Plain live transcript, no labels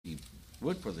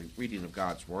would for the reading of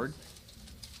God's Word.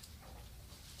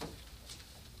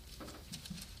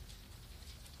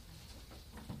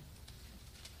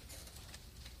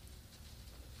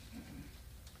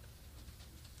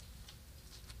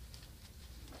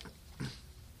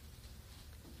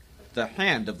 The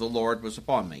hand of the Lord was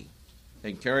upon me,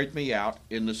 and carried me out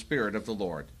in the spirit of the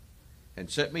Lord, and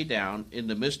set me down in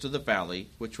the midst of the valley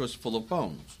which was full of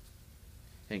bones,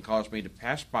 and caused me to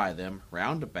pass by them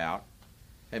round about.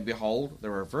 And behold,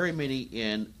 there were very many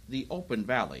in the open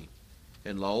valley,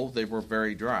 and lo, they were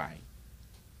very dry.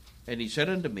 And he said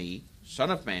unto me,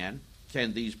 Son of man,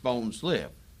 can these bones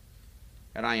live?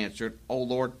 And I answered, O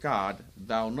Lord God,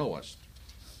 thou knowest.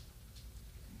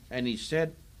 And he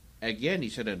said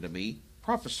unto me,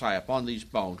 Prophesy upon these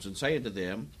bones, and say unto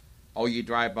them, O ye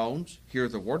dry bones, hear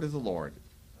the word of the Lord.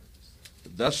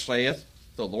 Thus saith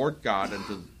the Lord God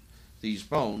unto these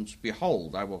bones,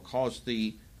 Behold, I will cause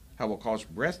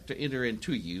breath to enter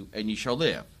into you, and ye shall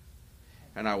live.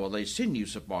 And I will lay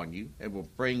sinews upon you, and will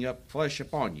bring up flesh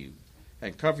upon you,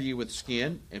 and cover you with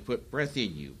skin, and put breath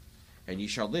in you, and ye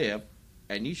shall live,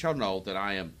 and ye shall know that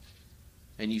I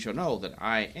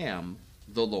am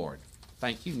the Lord.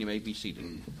 Thank you, and you may be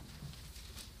seated.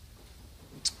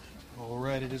 All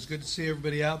right, it is good to see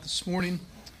everybody out this morning.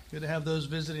 Good to have those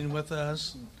visiting with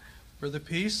us. Brother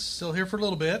Peace, still here for a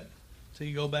little bit, till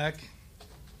you go back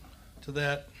to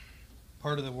that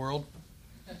part of the world,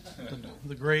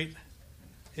 the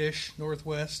great-ish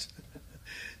Northwest.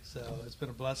 So it's been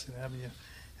a blessing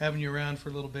having you around for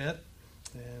a little bit.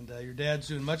 And your dad's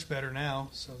doing much better now,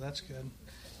 so that's good,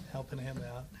 helping him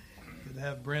out. Good to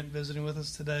have Brent visiting with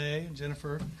us today, and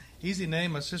Jennifer. Easy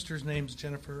name. My sister's name's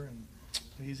Jennifer, and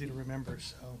easy to remember.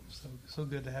 So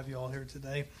good to have you all here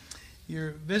today.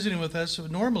 You're visiting with us. So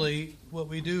normally, what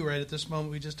we do right at this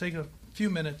moment, we just take a few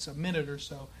minutes, a minute or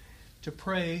so, to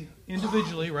pray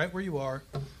individually, right where you are,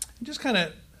 and just kind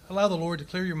of allow the Lord to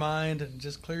clear your mind and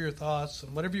just clear your thoughts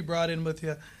and whatever you brought in with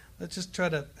you. Let's just try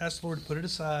to ask the Lord to put it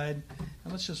aside,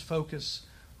 and let's just focus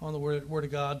on the Word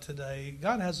of God today.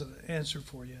 God has an answer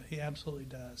for you. He absolutely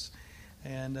does.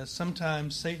 And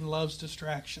sometimes Satan loves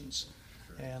distractions.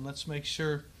 And let's make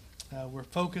sure we're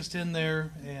focused in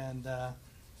there, and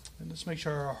let's make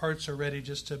sure our hearts are ready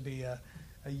just to be a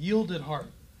yielded heart.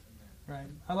 Right?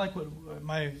 I like what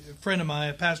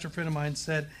a pastor friend of mine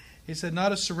said. He said,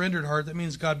 not a surrendered heart. That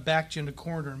means God backed you in a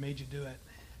corner and made you do it.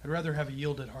 I'd rather have a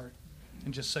yielded heart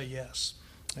and just say yes.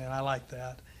 And I like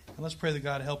that. And let's pray that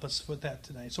God help us with that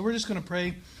today. So we're just going to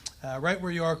pray right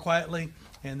where you are quietly,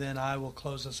 and then I will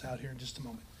close us out here in just a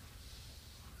moment.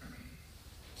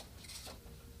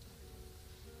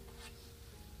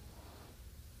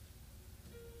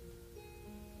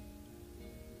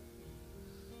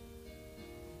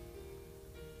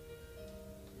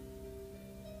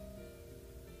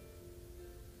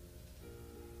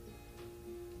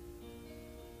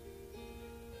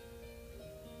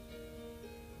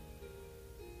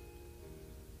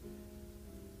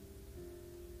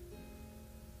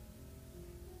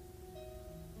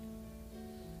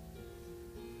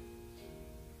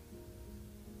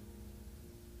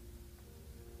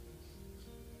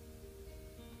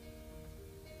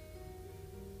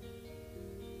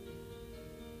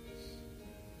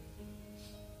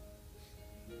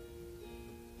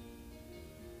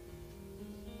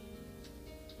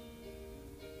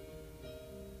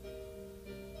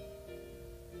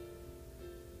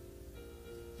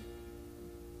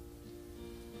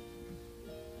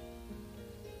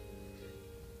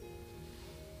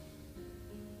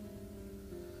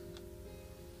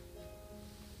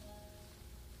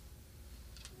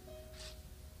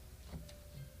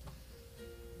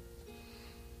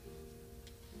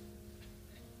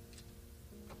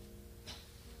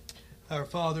 Our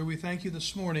Father, we thank you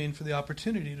this morning for the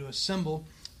opportunity to assemble.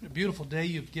 A beautiful day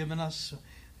you've given us.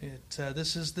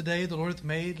 This is the day the Lord hath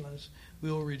made. We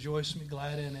will rejoice and be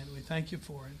glad in it. We thank you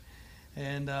for it.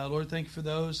 And Lord, thank you for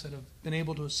those that have been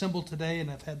able to assemble today and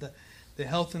have had the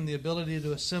health and the ability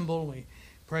to assemble. We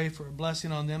pray for a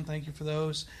blessing on them. Thank you for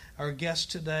those, our guests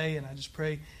today. And I just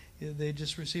pray they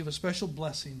just receive a special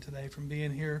blessing today from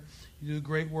being here. You do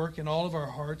great work in all of our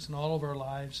hearts and all of our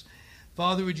lives.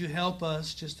 Father, would you help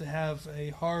us just to have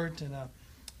a heart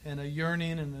and a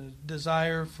yearning and a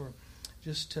desire for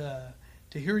just to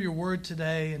hear your word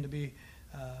today and to be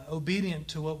obedient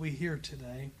to what we hear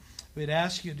today. We'd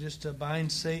ask you just to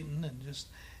bind Satan and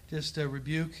just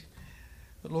rebuke.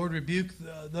 But Lord, rebuke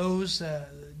those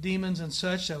demons and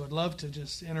such that would love to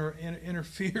just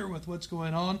interfere with what's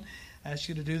going on. Ask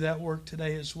you to do that work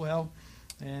today as well.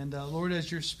 And Lord, as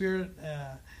your Spirit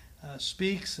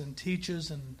speaks and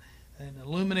teaches and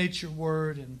illuminates your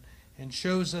word and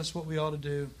shows us what we ought to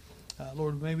do,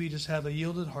 Lord, may we just have a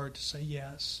yielded heart to say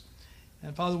yes.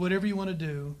 And Father, whatever you want to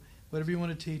do, whatever you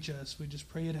want to teach us, we just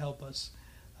pray you'd help us,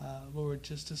 Lord,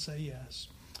 just to say yes.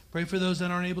 Pray for those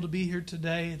that aren't able to be here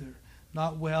today. They're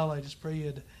not well. I just pray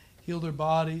you'd heal their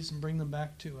bodies and bring them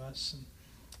back to us.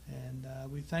 And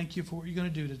we thank you for what you're going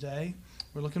to do today.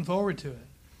 We're looking forward to it.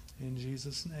 In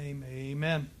Jesus' name,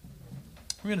 amen.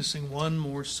 We're going to sing one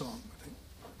more song.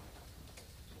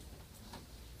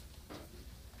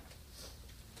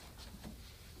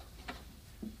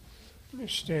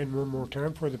 Let's stand one more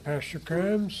time before the pastor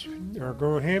comes. Or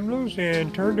go hymnals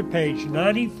and turn to page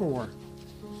 94.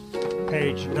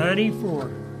 Page 94.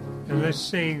 And let's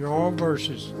sing all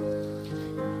verses.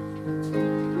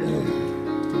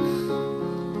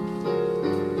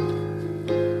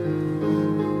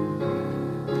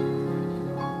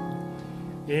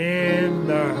 In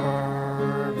the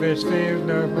harvest field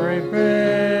of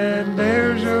ripen,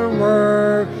 there's a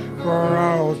work for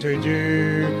all to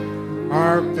do.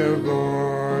 Hark, the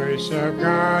voice of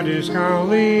God is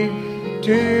calling,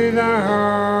 to the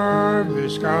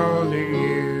harvest calling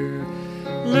you.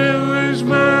 Little is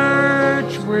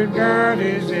much when God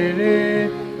is in it.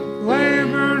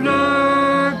 Labor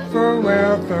not for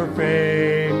wealth or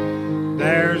fame.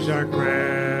 There's a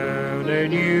crown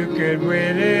and you can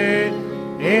win it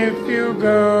if you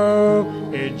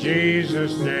go in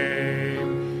Jesus'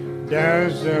 name.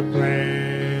 Does the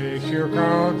place you're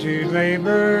called to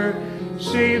labor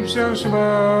seem so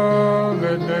small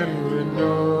and little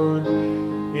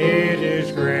known? It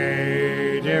is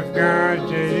great if God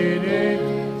did it,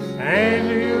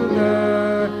 and he'll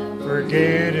not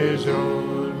forget his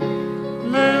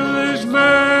own. Little is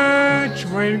much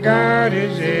when God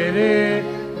is in it.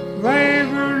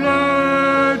 Labor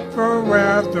not for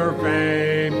wealth or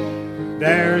fame.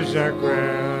 There's a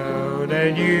crown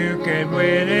and you can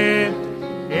win it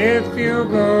if you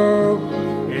go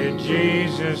in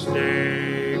Jesus'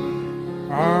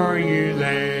 name. Are you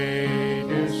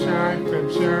laid aside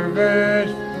from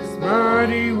service,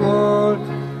 body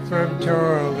worn from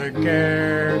toil and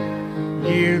care?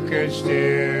 You can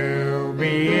still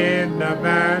be in the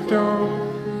battle,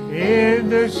 in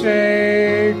the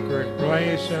sacred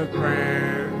place of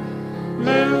prayer.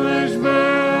 Little is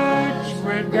much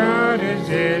when God is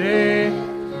in it.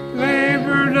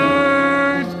 Labor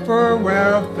not for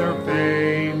wealth or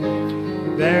fame.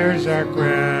 There's a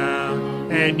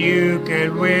crown and you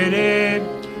can win it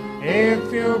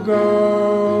if you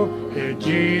go in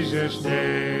Jesus'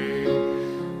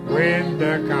 name. When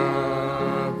the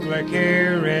conflict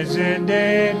here is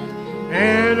ended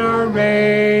and our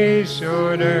race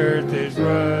on earth is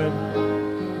run,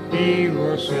 he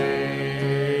will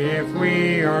say, if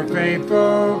we are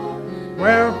faithful,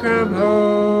 welcome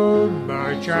home,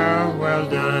 my child, well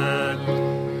done.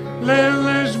 Little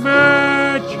is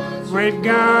much when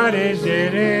God is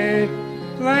in it.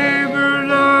 Labor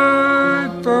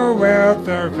not for wealth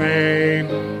or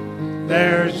fame.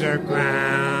 There's a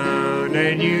crown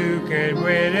and you can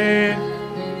win it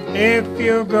if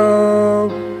you go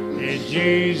in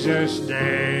Jesus'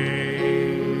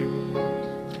 name.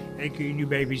 Thank you. You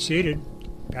may be seated,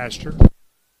 Pastor.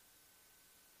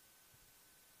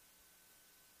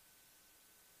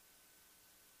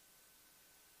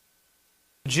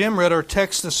 Jim read our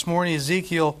text this morning,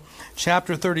 Ezekiel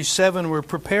chapter 37. We're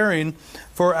preparing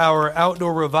for our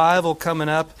outdoor revival coming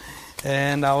up,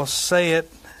 and I'll say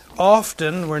it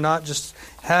often. We're not just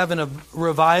having a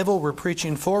revival, we're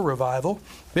preaching for revival.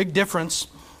 Big difference,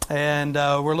 and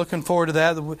we're looking forward to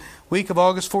that. The week of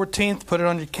August 14th, put it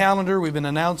on your calendar. We've been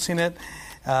announcing it.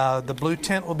 The blue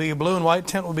and white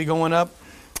tent will be going up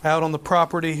out on the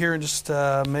property here in just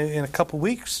maybe in a couple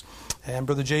weeks. And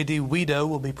Brother J.D. Weedo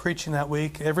will be preaching that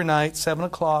week every night, 7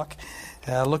 o'clock.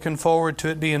 Looking forward to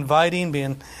it. Be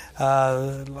inviting.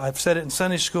 I've said it in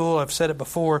Sunday school. I've said it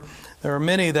before. There are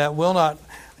many that will not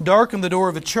darken the door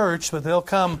of a church, but they'll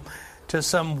come to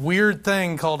some weird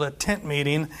thing called a tent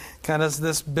meeting. Kind of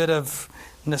this bit of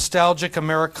nostalgic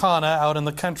Americana out in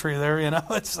the country there. You know,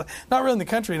 it's not really in the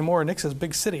country anymore. Nick's a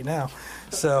big city now.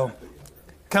 So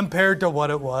compared to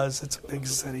what it was, it's a big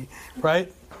city,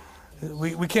 right?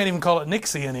 We can't even call it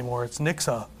Nixie anymore. It's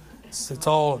Nixa. It's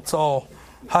all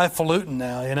highfalutin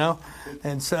now, you know.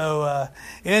 And so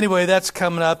anyway, that's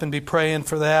coming up, and be praying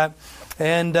for that.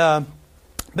 And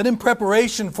but in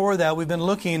preparation for that, we've been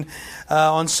looking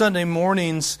on Sunday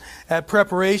mornings at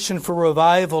preparation for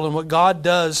revival and what God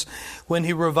does when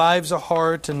He revives a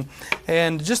heart,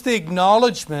 and just the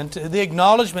acknowledgement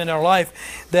in our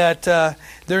life that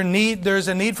there's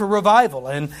a need for revival,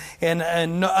 and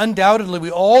undoubtedly we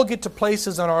all get to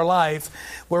places in our life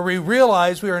where we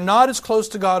realize we are not as close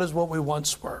to God as what we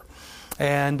once were.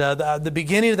 And the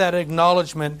beginning of that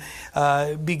acknowledgement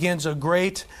begins a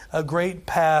great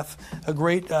path, a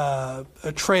great a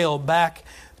trail back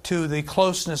to the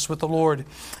closeness with the Lord.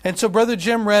 And so Brother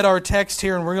Jim read our text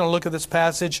here, and we're going to look at this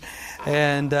passage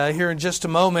and here in just a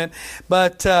moment.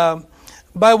 But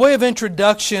by way of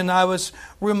introduction, I was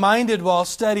reminded while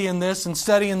studying this and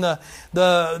studying the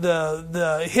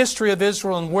history of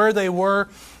Israel and where they were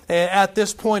at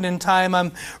this point in time.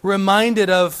 I'm reminded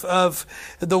of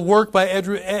the work by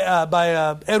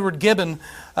Edward Gibbon,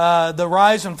 The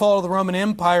Rise and Fall of the Roman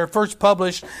Empire, first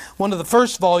published, one of the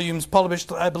first volumes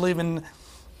published, I believe, in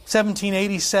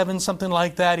 1787, something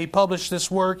like that. He published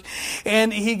this work,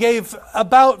 and he gave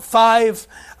about 5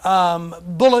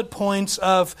 bullet points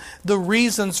of the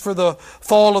reasons for the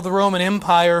fall of the Roman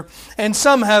Empire, and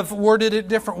some have worded it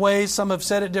different ways, some have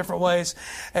said it different ways,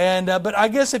 and but I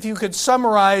guess if you could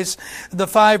summarize the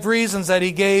 5 reasons that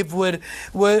he gave would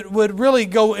really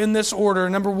go in this order.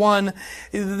 Number 1,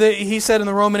 he said in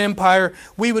the Roman Empire,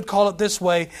 we would call it this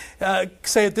way,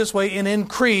 say it this way, an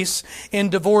increase in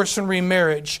divorce and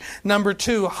remarriage. Number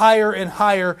 2, higher and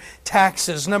higher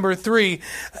taxes. Number 3,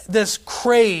 this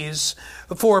craze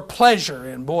for pleasure,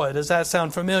 and boy, does that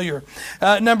sound familiar.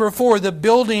 Number 4, the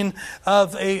building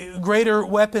of a greater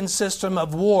weapon system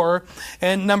of war.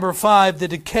 And number 5, the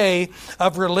decay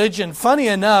of religion. Funny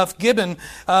enough, Gibbon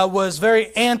was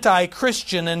very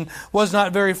anti-Christian and was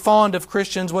not very fond of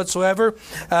Christians whatsoever.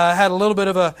 Had a little bit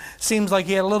of a, seems like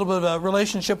he had a little bit of a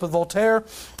relationship with Voltaire,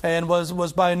 and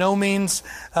was by no means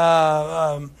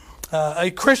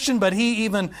a Christian, but he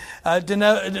even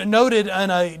noted in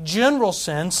a general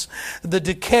sense the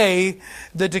decay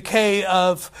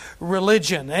of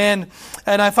religion. And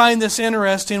I find this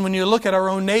interesting when you look at our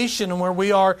own nation and where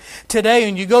we are today,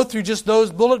 and you go through just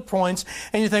those bullet points,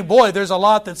 and you think, boy, there's a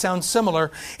lot that sounds similar.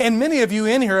 And many of you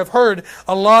in here have heard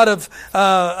a lot of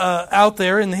out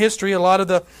there in the history, a lot of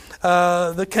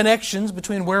the connections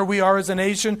between where we are as a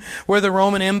nation, where the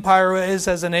Roman Empire is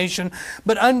as a nation.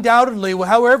 But undoubtedly,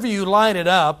 however you line it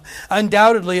up,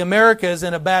 undoubtedly America is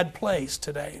in a bad place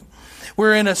today.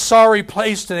 We're in a sorry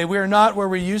place today. We are not where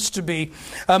we used to be.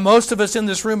 Most of us in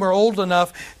this room are old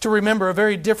enough to remember a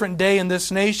very different day in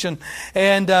this nation.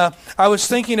 And I was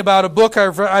thinking about a book.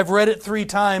 I've read it 3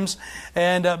 times,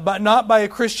 and but not by a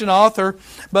Christian author,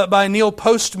 but by Neil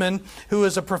Postman, who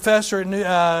is a professor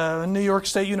at New York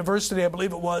State University, I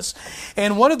believe it was.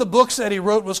 And one of the books that he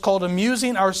wrote was called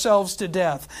Amusing Ourselves to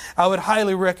Death. I would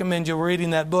highly recommend you reading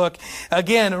that book.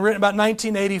 Again, written about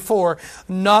 1984.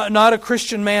 Not a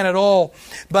Christian man at all.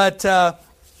 But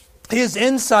his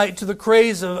insight to the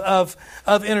craze of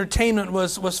entertainment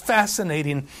was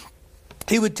fascinating.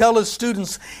 He would tell his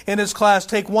students in his class,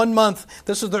 take 1 month,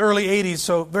 this was the early 80s,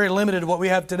 so very limited to what we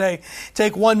have today,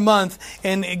 take 1 month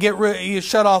and you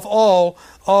shut off all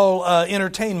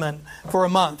entertainment for a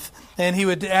month. And he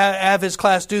would have his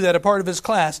class do that, a part of his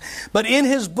class. But in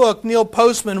his book, Neil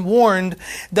Postman warned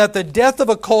that the death of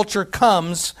a culture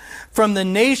comes from the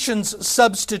nation's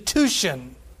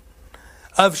substitution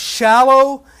of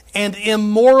shallow and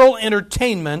immoral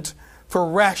entertainment for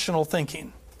rational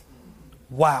thinking.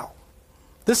 Wow.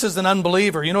 This is an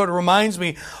unbeliever. You know what it reminds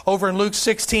me? Over in Luke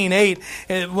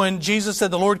 16:8, when Jesus said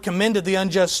the Lord commended the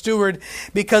unjust steward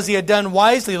because he had done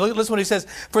wisely. Listen what he says.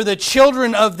 For the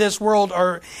children of this world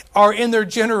are in their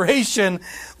generation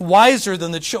wiser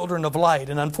than the children of light.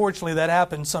 And unfortunately that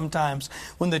happens sometimes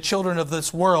when the children of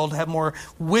this world have more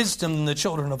wisdom than the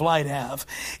children of light have.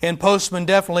 And Postman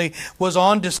definitely was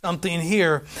on to something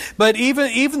here. But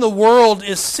even the world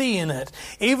is seeing it.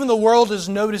 Even the world is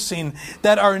noticing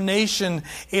that our nation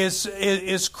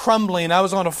is crumbling. I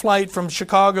was on a flight from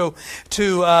Chicago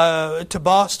to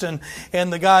Boston,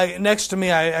 and the guy next to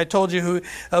me, I told you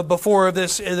who before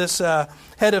this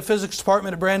head of physics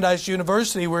department at Brandeis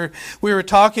University, where we were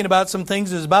talking about some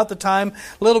things. It was about the time,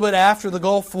 a little bit after the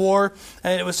Gulf War,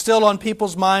 and it was still on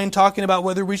people's mind, talking about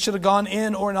whether we should have gone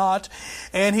in or not.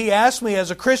 And he asked me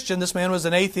as a Christian, this man was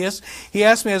an atheist, he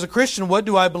asked me as a Christian, what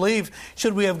do I believe?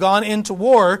 Should we have gone into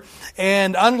war?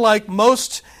 And unlike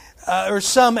most or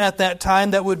some at that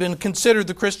time that would have been considered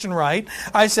the Christian right,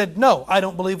 I said, no, I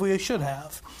don't believe we should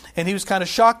have. And he was kind of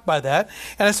shocked by that.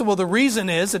 And I said, well, the reason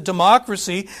is that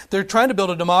democracy, they're trying to build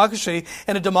a democracy,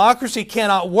 and a democracy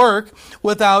cannot work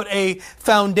without a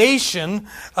foundation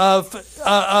of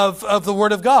the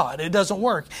Word of God. It doesn't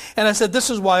work. And I said, this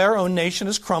is why our own nation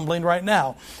is crumbling right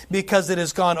now, because it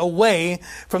has gone away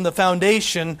from the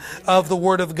foundation of the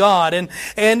Word of God.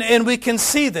 And we can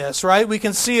see this, right? We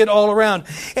can see it all around.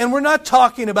 And we're not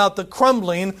talking about the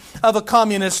crumbling of a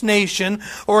communist nation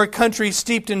or a country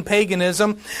steeped in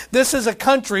paganism. This is a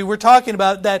country we're talking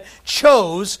about that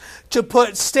chose to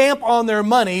put stamp on their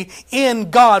money, "In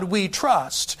God we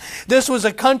trust." This was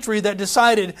a country that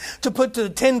decided to put the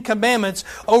Ten Commandments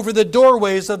over the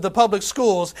doorways of the public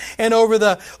schools and over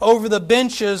the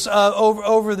benches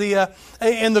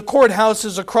in the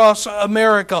courthouses across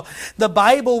America. The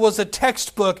Bible was a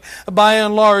textbook by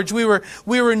and large. We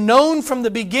were known from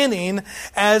the beginning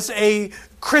as a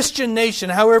Christian nation,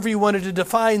 however you wanted to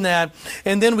define that.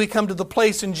 And then we come to the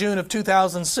place in June of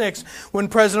 2006 when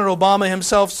President Obama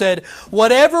himself said,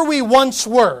 "Whatever we once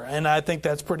were," and I think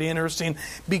that's pretty interesting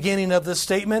beginning of the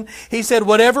statement. He said,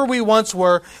 "Whatever we once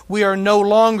were, we are no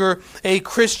longer a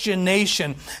Christian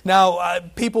nation." Now,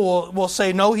 people will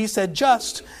say, "No, he said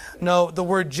just." No, the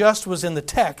word just was in the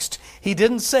text. He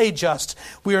didn't say just.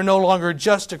 We are no longer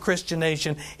just a Christian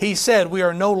nation. He said we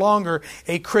are no longer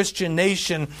a Christian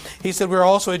nation. He said we're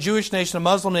also a Jewish nation, a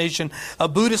Muslim nation, a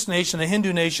Buddhist nation, a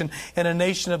Hindu nation, and a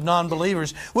nation of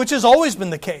non-believers, which has always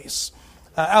been the case.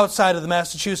 Outside of the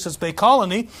Massachusetts Bay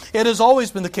Colony, it has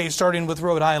always been the case, starting with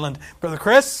Rhode Island. Brother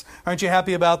Chris, aren't you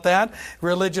happy about that?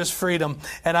 Religious freedom.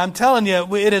 And I'm telling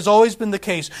you, it has always been the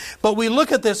case. But we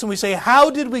look at this and we say, how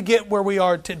did we get where we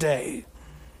are today?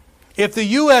 If the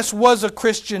U.S. was a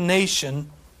Christian nation,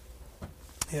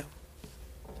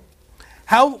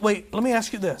 wait, let me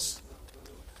ask you this.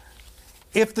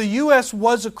 If the U.S.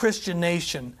 was a Christian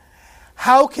nation,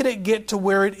 how could it get to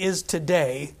where it is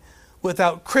today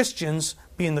without Christians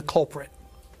being the culprit?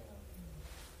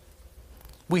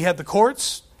 We had the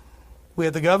courts, we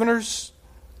had the governors,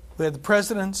 we had the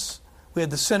presidents, we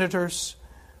had the senators,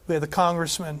 we had the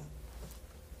congressmen.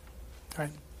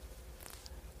 Right?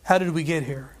 How did we get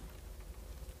here?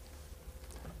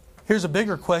 Here's a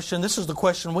bigger question. This is the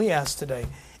question we ask today.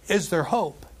 Is there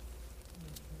hope?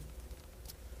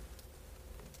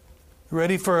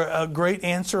 Ready for a great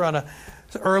answer on an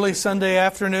early Sunday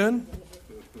afternoon?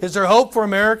 Is there hope for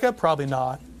America? Probably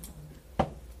not.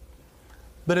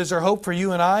 But is there hope for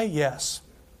you and I? Yes.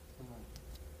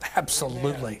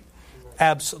 Absolutely.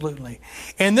 Absolutely.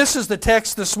 And this is the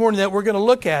text this morning that we're going to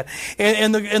look at.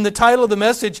 And the title of the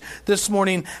message this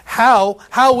morning, how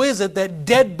is it that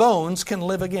dead bones can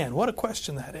live again? What a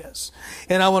question that is.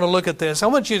 And I want to look at this. I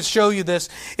want you to show you this.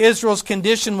 Israel's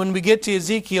condition when we get to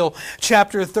Ezekiel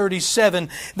chapter 37.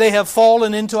 They have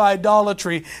fallen into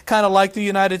idolatry, kind of like the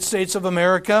United States of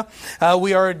America.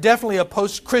 We are definitely a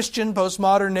post-Christian,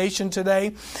 post-modern nation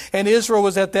today. And Israel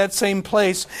was at that same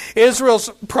place. Israel's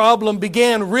problem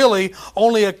began really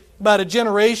only about a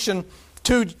generation,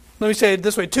 let me say it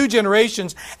this way, 2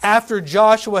 generations after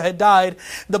Joshua had died.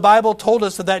 The Bible told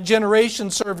us that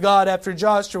generation served God after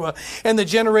Joshua, and the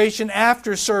generation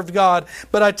after served God.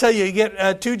 But I tell you, you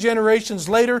get 2 generations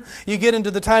later, you get into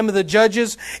the time of the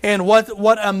judges, and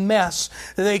what a mess.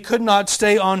 They could not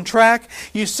stay on track.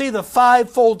 You see the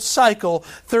 5-fold cycle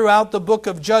throughout the book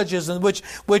of Judges,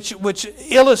 which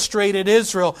illustrated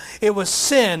Israel. It was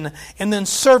sin, and then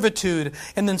servitude,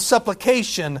 and then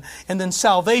supplication, and then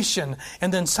salvation,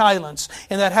 and then silence.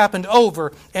 And that happened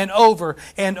over and over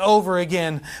and over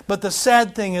again. But the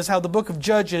sad thing is how the book of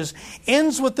Judges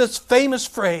ends with this famous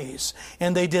phrase,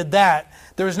 and they did that.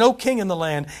 There was no king in the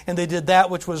land, and they did that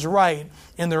which was right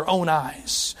in their own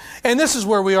eyes. And this is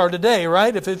where we are today,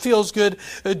 right? If it feels good,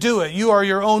 do it. You are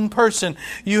your own person.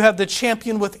 You have the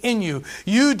champion within you.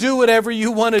 You do whatever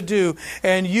you want to do,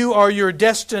 and you are your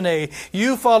destiny.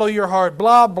 You follow your heart,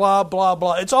 blah, blah, blah,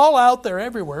 blah. It's all out there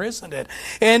everywhere, isn't it?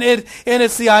 And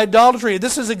it's the idolatry.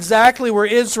 This is exactly where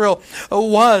Israel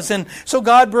was. And so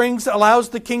God allows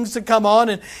the kings to come on,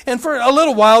 and for a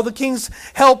little while, the kings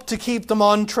helped to keep them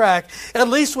on track. At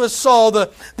least with Saul,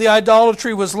 the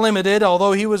idolatry was limited,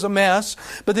 although he was a mess.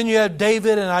 But then you had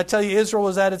David, and I tell you, Israel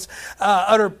was at its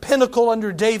utter pinnacle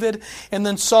under David. And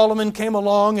then Solomon came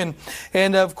along,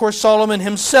 and of course Solomon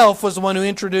himself was the one who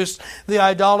introduced the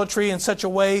idolatry in such a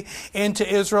way into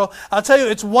Israel. I'll tell you,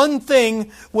 it's one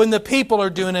thing when the people are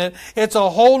doing it. It's a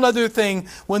whole other thing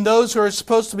when those who are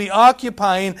supposed to be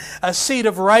occupying a seat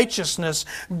of righteousness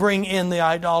bring in the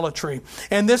idolatry.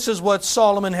 And this is what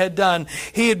Solomon had done.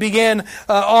 He had began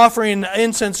offering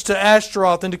incense to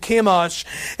Ashtaroth and to Chemosh.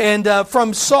 And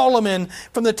from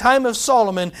the time of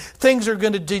Solomon, things are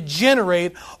going to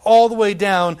degenerate all the way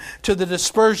down to the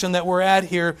dispersion that we're at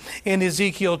here in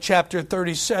Ezekiel chapter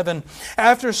 37.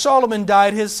 After Solomon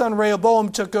died, his son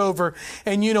Rehoboam took over.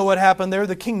 And you know what happened there?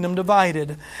 The kingdom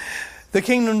divided. The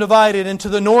kingdom divided into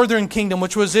the northern kingdom,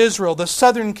 which was Israel, the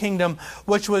southern kingdom,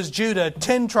 which was Judah,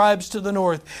 10 tribes to the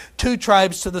north, 2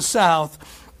 tribes to the south.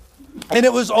 And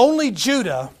it was only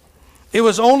Judah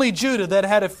that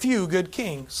had a few good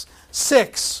kings.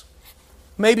 6,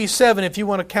 maybe 7 if you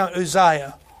want to count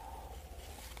Uzziah.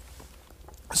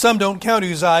 Some don't count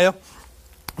Uzziah.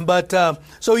 But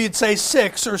so you'd say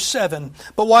 6 or 7.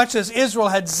 But watch this. Israel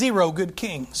had 0 good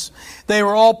kings. They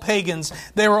were all pagans.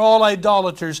 They were all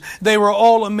idolaters. They were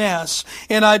all a mess.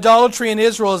 And idolatry in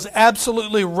Israel is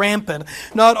absolutely rampant.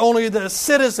 Not only the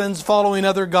citizens following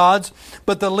other gods,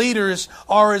 but the leaders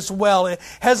are as well.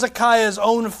 Hezekiah's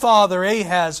own father,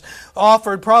 Ahaz,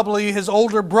 offered probably his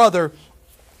older brother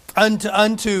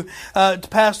to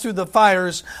pass through the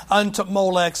fires unto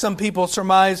Molech. Some people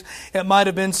surmise it might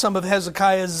have been some of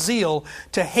Hezekiah's zeal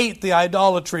to hate the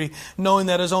idolatry, knowing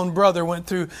that his own brother went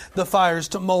through the fires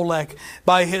to Molech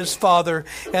by his father.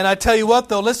 And I tell you what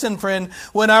though, listen friend,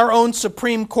 when our own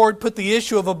Supreme Court put the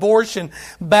issue of abortion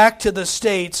back to the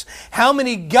states, how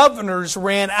many governors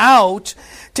ran out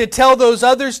to tell those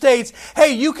other states,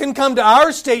 hey, you can come to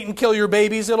our state and kill your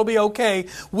babies, it'll be okay.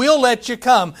 We'll let you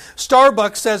come.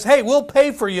 Starbucks says, hey, we'll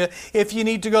pay for you if you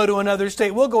need to go to another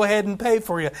state. We'll go ahead and pay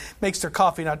for you. Makes their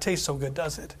coffee not taste so good,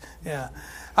 does it? Yeah.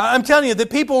 I'm telling you, the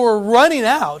people were running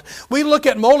out. We look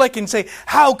at Molech and say,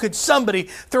 how could somebody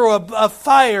throw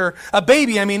a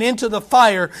baby into the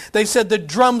fire? They said the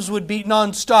drums would beat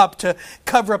nonstop to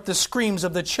cover up the screams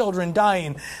of the children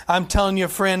dying. I'm telling you,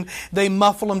 friend, they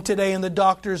muffle them today in the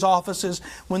doctor's offices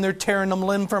when they're tearing them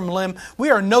limb from limb. We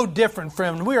are no different,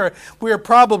 friend. We are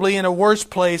probably in a worse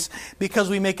place because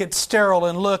we make it sterile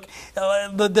and look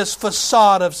this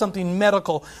facade of something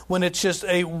medical when it's just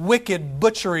a wicked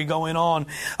butchery going on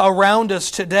around us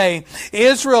today.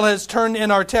 Israel has turned in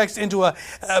our text into a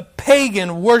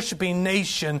pagan worshiping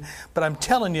nation, but I'm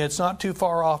telling you, it's not too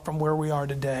far off from where we are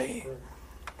today.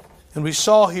 And we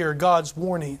saw here God's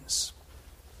warnings.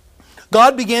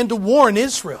 God began to warn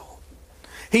Israel.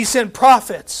 He sent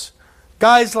prophets,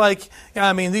 guys like,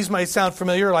 these might sound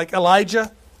familiar, like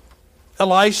Elijah,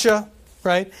 Elisha,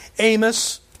 right?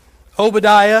 Amos,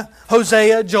 Obadiah,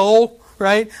 Hosea, Joel,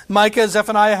 right? Micah,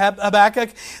 Zephaniah, Habakkuk.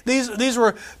 These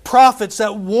were prophets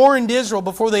that warned Israel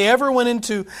before they ever went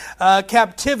into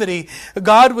captivity.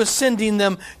 God was sending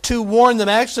them to warn them.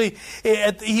 Actually,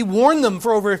 He warned them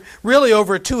for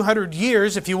over 200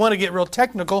 years. If you want to get real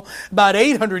technical, about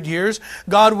 800 years,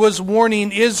 God was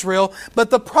warning Israel.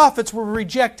 But the prophets were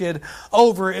rejected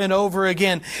over and over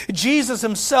again. Jesus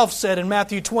Himself said in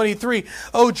Matthew 23,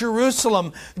 O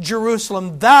Jerusalem,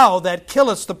 Jerusalem, thou that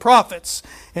killest the prophets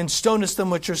and stonest them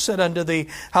which are sent unto thee,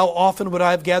 how often would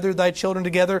I have gathered thy children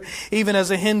together, even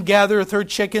as a hen gathereth her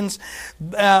chickens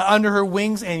under her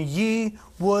wings, and ye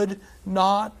would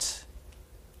not.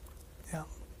 Yeah.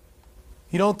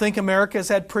 You don't think America has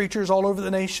had preachers all over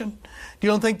the nation? You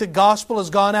don't think the gospel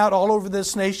has gone out all over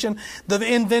this nation? The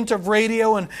invent of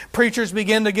radio and preachers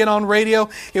began to get on radio.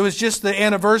 It was just the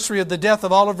anniversary of the death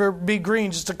of Oliver B.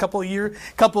 Green just a couple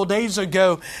of days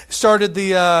ago. Started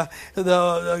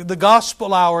the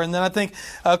gospel hour, and then I think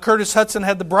Curtis Hudson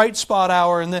had the Bright Spot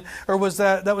hour, and then, or was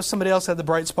that was somebody else had the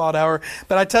Bright Spot hour?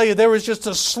 But I tell you, there was just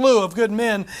a slew of good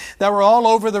men that were all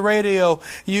over the radio.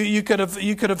 You could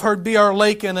have heard B.R.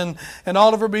 Lakin and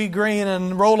Oliver B. Green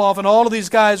and Roloff, and all of these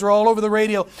guys were all over the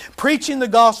radio, preaching the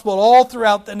gospel all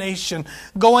throughout the nation,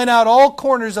 going out all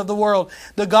corners of the world.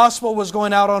 The gospel was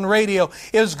going out on radio.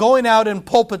 It was going out in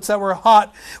pulpits that were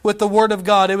hot with the Word of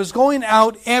God. It was going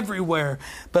out everywhere.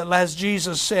 But as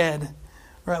Jesus said,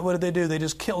 right, what did they do? They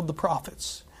just killed the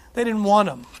prophets. They didn't want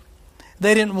them.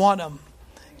 They didn't want them.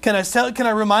 Can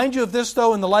I remind you of this,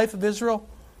 though, in the life of Israel?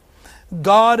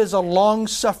 God is a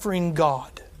long-suffering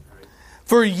God.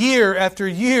 For year after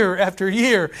year after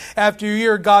year after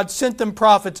year, God sent them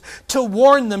prophets to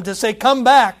warn them, to say, come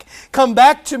back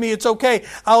to me, it's okay,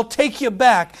 I'll take you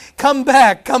back, come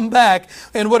back.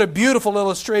 And what a beautiful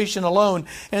illustration alone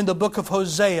in the book of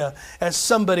Hosea, as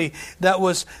somebody that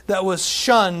was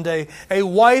shunned, a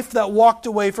wife that walked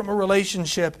away from a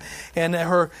relationship, and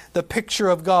the picture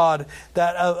of God,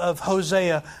 that of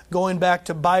Hosea going back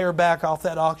to buy her back off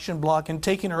that auction block and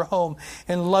taking her home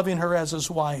and loving her as his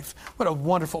wife. What a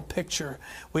wonderful picture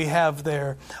we have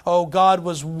there. Oh, God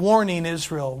was warning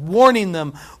Israel, warning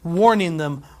them. But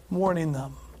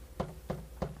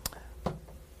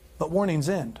warnings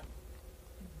end.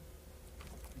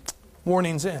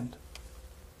 Warnings end.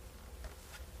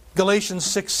 Galatians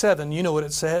 6:7, you know what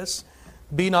it says.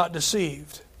 Be not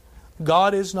deceived.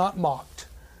 God is not mocked.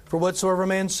 For whatsoever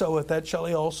man soweth, that shall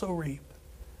he also reap.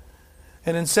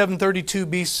 And in 732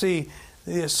 BC,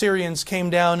 the Assyrians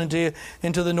came down into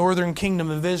the northern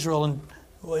kingdom of Israel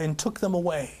and took them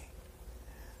away.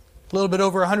 A little bit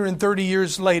over 130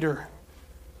 years later,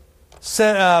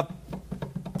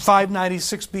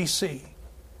 596 BC,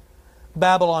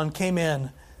 Babylon came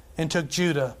in and took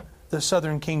Judah, the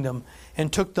southern kingdom,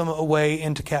 and took them away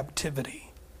into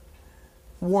captivity.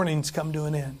 Warnings come to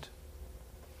an end.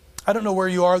 I don't know where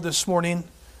you are this morning.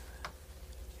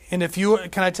 And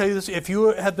can I tell you this? If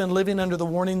you have been living under the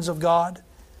warnings of God,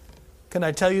 can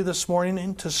I tell you this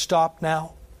morning to stop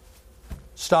now?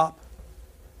 Stop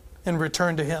and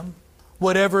return to Him.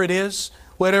 Whatever it is,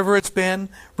 whatever it's been,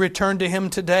 return to Him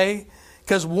today,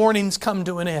 because warnings come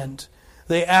to an end.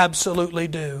 They absolutely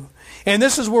do. And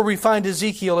this is where we find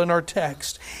Ezekiel in our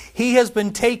text. He has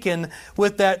been taken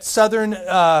with that southern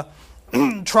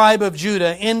tribe of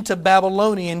Judah into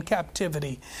Babylonian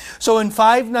captivity. So in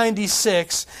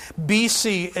 596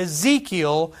 BC,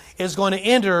 Ezekiel is going to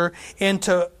enter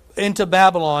into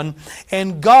Babylon,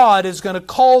 and God is going to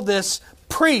call this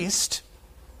priest.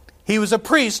 He was a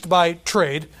priest by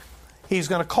trade. He's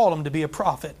going to call him to be a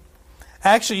prophet.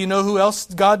 Actually, you know who else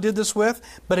God did this with?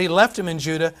 But He left him in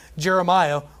Judah.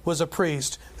 Jeremiah was a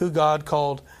priest who God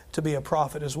called to be a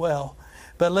prophet as well.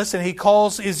 But listen, He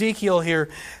calls Ezekiel here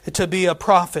to be a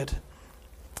prophet.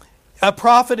 A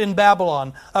prophet in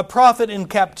Babylon. A prophet in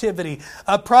captivity.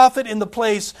 A prophet in the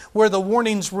place where the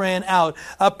warnings ran out.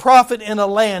 A prophet in a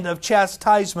land of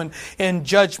chastisement and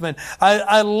judgment.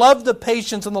 I love the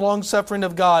patience and the long-suffering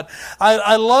of God.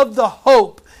 I love the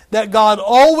hope that God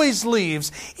always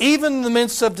leaves, even in the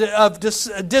midst of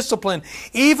discipline,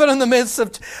 even in the midst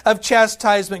of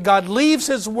chastisement. God leaves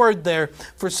His word there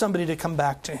for somebody to come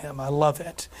back to Him. I love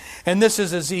it. And this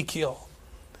is Ezekiel.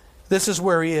 This is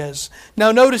where he is.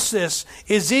 Now notice this.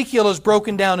 Ezekiel is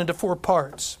broken down into 4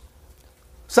 parts.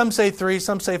 Some say 3,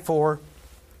 some say 4.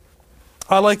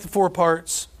 I like the 4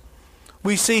 parts.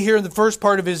 We see here in the first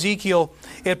part of Ezekiel,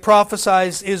 it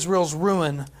prophesies Israel's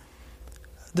ruin.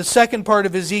 The second part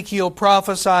of Ezekiel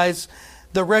prophesies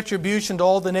the retribution to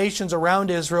all the nations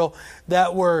around Israel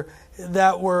that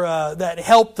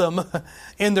helped them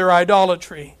in their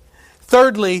idolatry.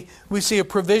 Thirdly, we see a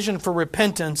provision for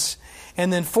repentance.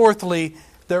 And then fourthly,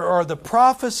 there are the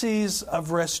prophecies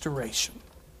of restoration.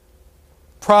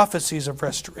 Prophecies of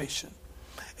restoration.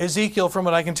 Ezekiel, from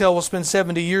what I can tell, will spend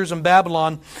 70 years in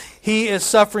Babylon. He is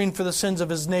suffering for the sins of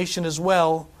his nation as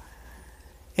well.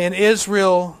 And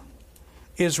Israel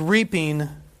is reaping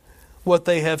what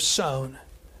they have sown.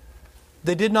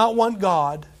 They did not want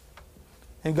God,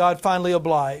 and God finally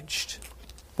obliged.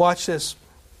 Watch this.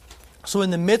 So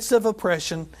in the midst of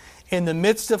oppression, in the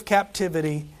midst of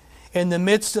captivity, in the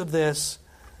midst of this,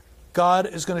 God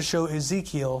is going to show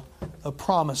Ezekiel a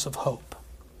promise of hope.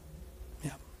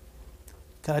 Yeah.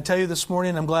 Can I tell you this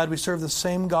morning, I'm glad we serve the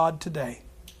same God today.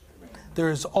 There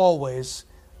is always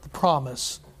the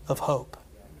promise of hope.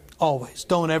 Always.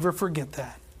 Don't ever forget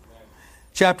that.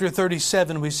 Chapter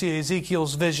 37, we see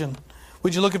Ezekiel's vision.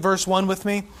 Would you look at verse 1 with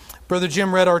me? Brother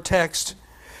Jim read our text.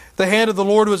 The hand of the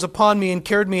Lord was upon me and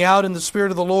carried me out in the spirit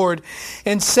of the Lord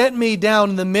and set me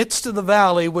down in the midst of the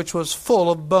valley which was full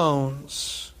of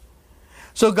bones.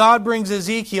 So God brings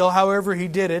Ezekiel, however He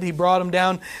did it. He brought him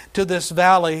down to this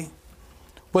valley.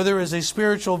 Whether it was a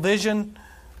spiritual vision,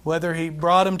 whether He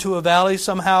brought him to a valley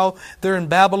somehow there in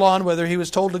Babylon, whether he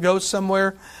was told to go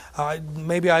somewhere.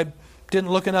 Maybe I didn't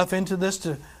look enough into this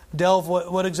to delve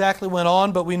what exactly went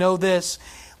on, but we know this.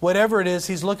 Whatever it is,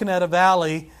 he's looking at a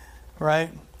valley,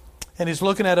 right? And he's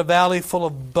looking at a valley full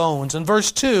of bones. In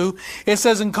verse 2, it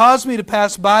says, "And caused me to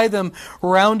pass by them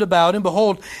round about, and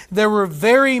behold, there were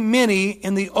very many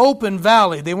in the open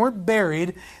valley." They weren't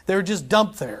buried, they were just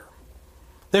dumped there.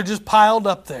 They're just piled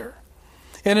up there.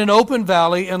 In an open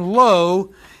valley, and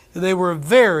lo, they were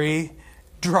very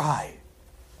dry.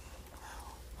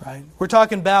 Right? We're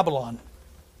talking Babylon.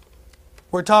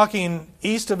 We're talking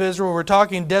east of Israel. We're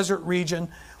talking desert region.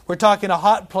 We're talking a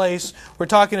hot place. We're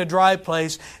talking a dry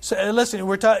place. So listen,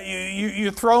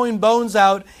 you're throwing bones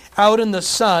out in the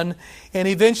sun, and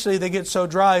eventually they get so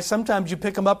dry. Sometimes you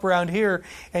pick them up around here,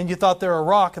 and you thought they're a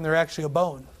rock, and they're actually a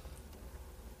bone.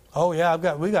 Oh yeah,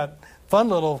 we got fun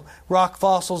little rock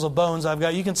fossils of bones I've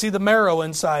got. You can see the marrow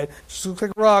inside. It just looks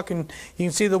like a rock, and you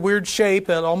can see the weird shape.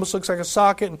 It almost looks like a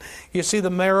socket, and you see the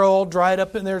marrow all dried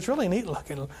up in there. It's really neat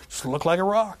looking. It just looks like a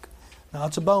rock. No,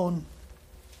 it's a bone.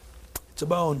 It's a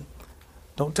bone.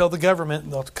 Don't tell the government.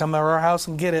 They'll come to our house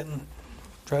and get it and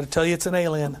try to tell you it's an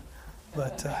alien.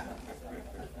 But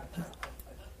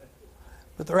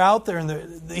they're out there,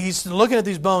 and he's looking at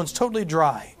these bones totally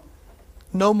dry.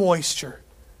 No moisture.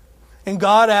 And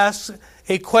God asks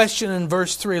a question in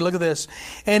verse 3. Look at this.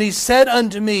 "And He said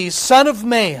unto me, Son of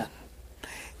man,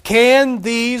 can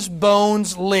these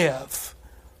bones live?"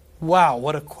 Wow,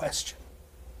 what a question.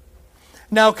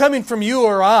 Now, coming from you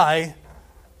or I,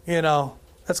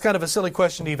 that's kind of a silly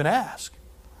question to even ask.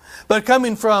 But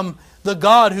coming from the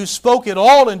God who spoke it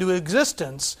all into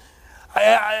existence,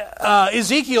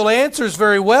 Ezekiel answers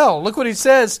very well. Look what he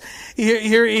says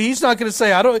here. He's not going to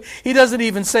say, I don't. He doesn't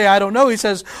even say, I don't know. He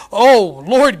says, oh,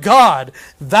 Lord God,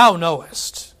 thou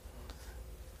knowest.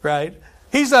 Right?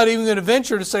 He's not even going to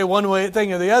venture to say one way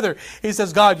thing or the other. He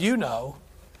says, God, you know.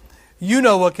 You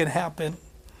know what can happen.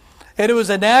 And it was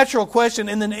a natural question.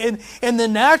 In the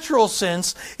natural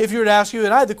sense, if you were to ask you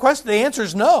and I, the answer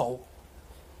is no.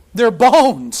 They're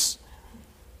bones.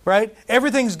 Right?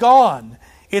 Everything's gone.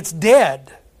 It's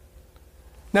dead.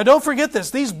 Now don't forget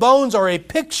this. These bones are a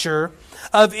picture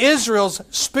of Israel's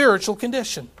spiritual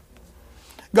condition.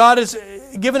 God has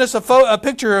given us a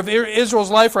picture of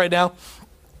Israel's life right now.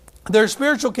 Their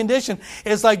spiritual condition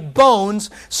is like bones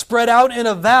spread out in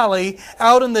a valley,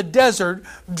 out in the desert,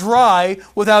 dry,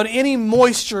 without any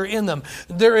moisture in them.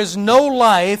 There is no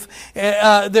life.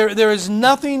 There is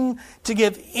nothing to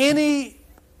give any...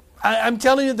 I'm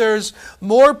telling you, there's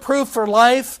more proof for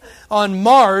life on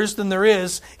Mars than there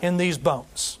is in these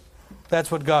bones. That's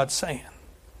what God's saying.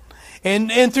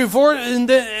 And through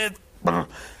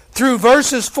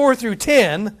verses 4 through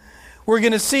 10, we're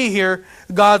going to see here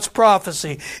God's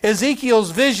prophecy. Ezekiel's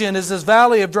vision is this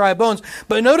valley of dry bones.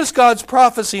 But notice God's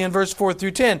prophecy in verse 4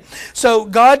 through 10. So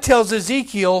God tells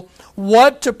Ezekiel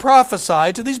what to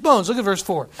prophesy to these bones. Look at verse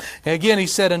 4. And again, he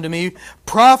said unto me,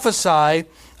 prophesy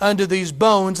unto these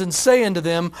bones, and say unto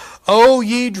them, O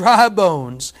ye dry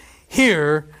bones,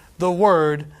 hear the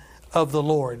word of the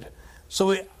Lord.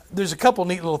 So there's a couple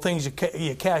neat little things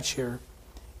you catch here.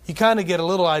 You kind of get a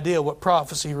little idea what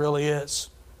prophecy really is.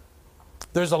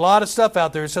 There's a lot of stuff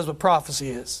out there that says what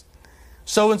prophecy is.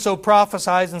 So-and-so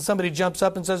prophesies, and somebody jumps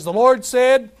up and says, the Lord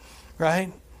said,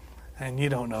 right? And you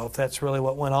don't know if that's really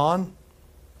what went on.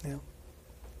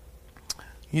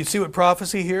 You see what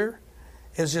prophecy here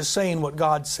is just saying what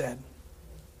God said.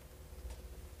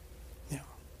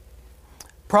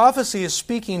 Prophecy is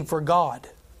speaking for God.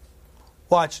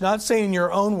 Watch, not saying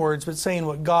your own words, but saying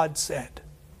what God said.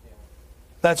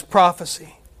 That's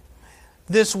prophecy.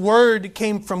 This word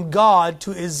came from God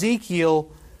to Ezekiel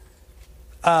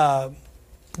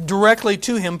directly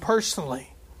to him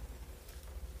personally.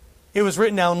 It was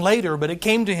written down later, but it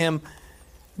came to him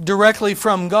directly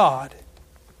from God.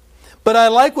 But I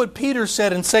like what Peter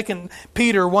said in 2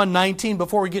 Peter 1:19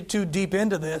 before we get too deep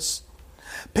into this.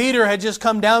 Peter had just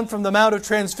come down from the Mount of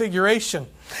Transfiguration.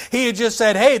 He had just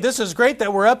said, hey, this is great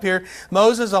that we're up here.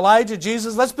 Moses, Elijah,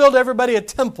 Jesus, let's build everybody a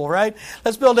temple, right?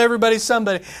 Let's build everybody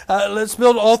somebody. Let's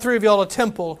build all three of y'all a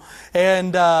temple.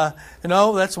 And,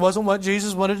 that wasn't what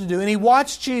Jesus wanted to do. And he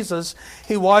watched Jesus.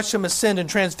 He watched him ascend and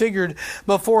transfigured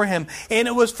before him. And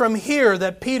it was from here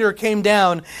that Peter came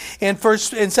down in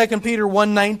 2 Peter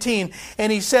 1:19.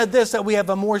 And he said this, that we have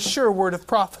a more sure word of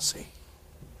prophecy.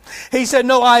 He said,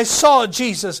 no, I saw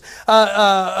Jesus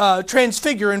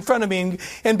transfigure in front of me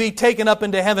and be taken up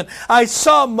into heaven. I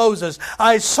saw Moses.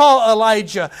 I saw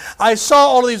Elijah. I saw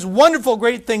all these wonderful,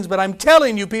 great things. But I'm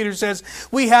telling you, Peter says,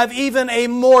 we have even a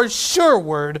more sure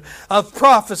word of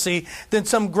prophecy than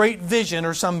some great vision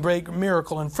or some great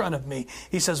miracle in front of me.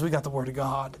 He says, we got the word of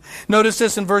God. Notice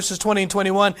this in verses 20 and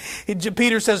 21.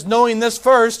 Peter says, knowing this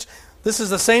first... This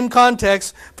is the same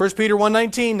context, 1 Peter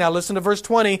 1:19. Now listen to verse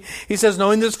 20. He says,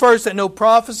 knowing this first, that no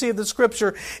prophecy of the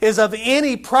Scripture is of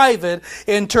any private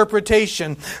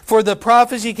interpretation. For the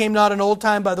prophecy came not in old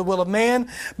time by the will of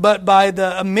man, but by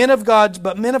the men of God.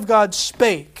 But men of God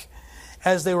spake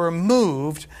as they were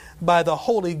moved by the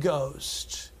Holy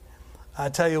Ghost. I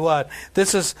tell you what,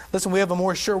 listen, we have a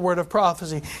more sure word of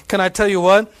prophecy. Can I tell you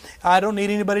what? I don't need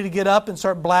anybody to get up and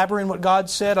start blabbering what God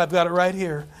said. I've got it right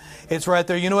here. It's right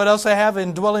there. You know what else I have?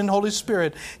 Indwelling Holy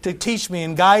Spirit to teach me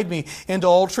and guide me into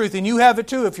all truth. And you have it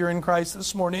too if you're in Christ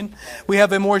this morning. We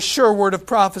have a more sure word of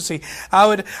prophecy.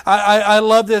 I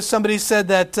love this. Somebody said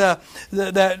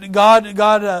that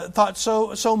God thought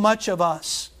so much of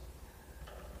us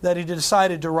that He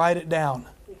decided to write it down.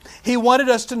 He wanted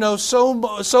us to know so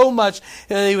much.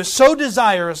 He was so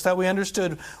desirous that we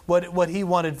understood what He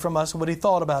wanted from us and what He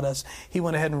thought about us. He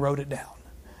went ahead and wrote it down.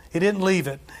 He didn't leave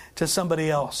it to somebody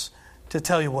else to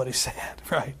tell you what He said,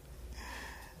 right?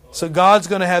 So God's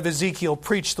going to have Ezekiel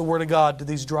preach the Word of God to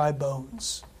these dry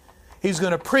bones. He's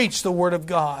going to preach the Word of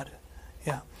God.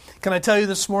 Yeah. Can I tell you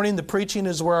this morning, the preaching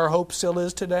is where our hope still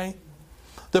is today?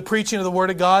 The preaching of the Word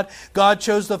of God. God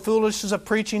chose the foolishness of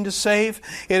preaching to save.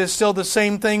 It is still the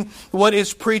same thing. What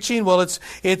is preaching? Well, it's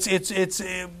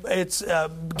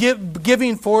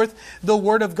giving forth the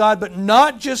Word of God, but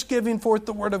not just giving forth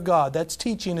the Word of God. That's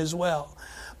teaching as well.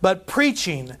 But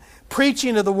preaching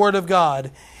of the Word of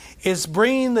God is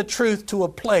bringing the truth to a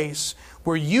place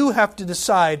where you have to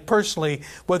decide personally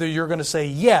whether you're going to say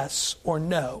yes or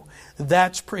no.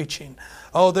 That's preaching.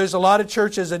 Oh, there's a lot of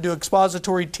churches that do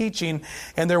expository teaching,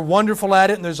 and they're wonderful at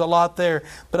it, and there's a lot there.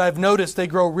 But I've noticed they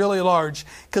grow really large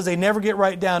because they never get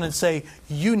right down and say,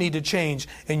 you need to change,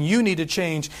 and you need to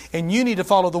change, and you need to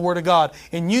follow the Word of God,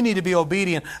 and you need to be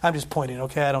obedient. I'm just pointing,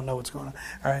 okay? I don't know what's going on.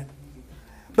 All right?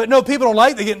 But no, people don't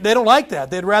like they don't like that.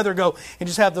 They'd rather go and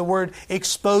just have the Word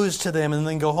exposed to them and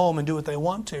then go home and do what they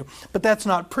want to. But that's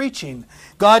not preaching.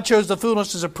 God chose the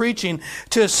foolishness of preaching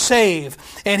to save.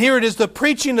 And here it is, the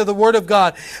preaching of the Word of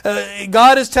God.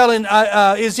 God is telling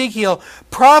Ezekiel,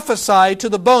 prophesy to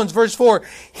the bones. Verse 4,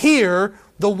 hear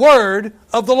the word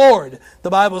of the Lord.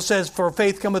 The Bible says, for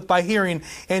faith cometh by hearing,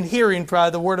 and hearing by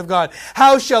the word of God.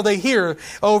 How shall they hear?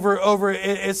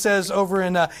 It says over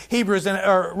in Hebrews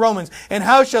or Romans, and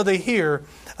how shall they hear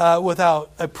without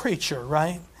a preacher,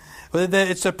 right?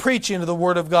 It's a preaching of the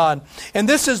word of God. And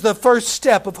this is the first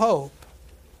step of hope.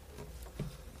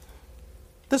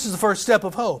 This is the first step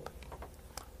of hope.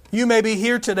 You may be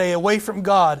here today away from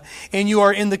God, and you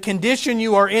are in the condition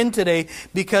you are in today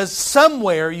because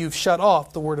somewhere you've shut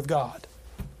off the Word of God.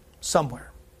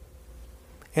 Somewhere.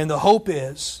 And the hope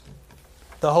is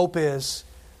the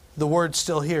Word's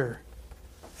still here,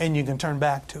 and you can turn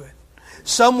back to it.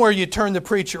 Somewhere you turned the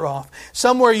preacher off.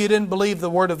 Somewhere you didn't believe the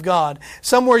Word of God.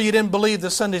 Somewhere you didn't believe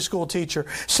the Sunday school teacher.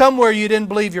 Somewhere you didn't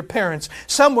believe your parents.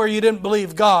 Somewhere you didn't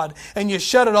believe God, and you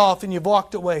shut it off and you've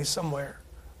walked away somewhere.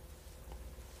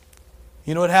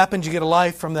 You know what happens? You get a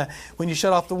life from that. When you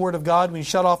shut off the Word of God, when you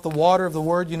shut off the water of the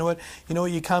Word, you know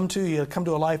what you come to? You come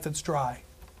to a life that's dry.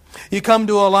 You come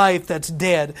to a life that's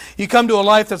dead. You come to a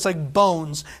life that's like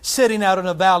bones sitting out in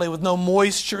a valley with no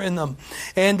moisture in them.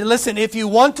 And listen, if you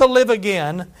want to live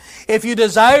again, if you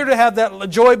desire to have that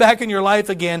joy back in your life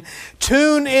again,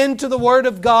 tune into the Word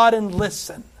of God and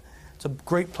listen. It's a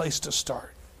great place to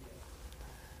start.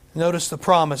 Notice the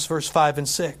promise, verse 5 and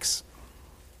 6.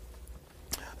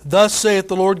 Thus saith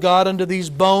the Lord God unto these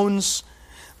bones,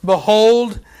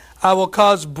 behold, I will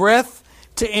cause breath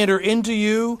to enter into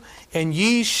you, and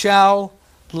ye shall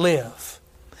live.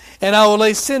 And I will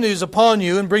lay sinews upon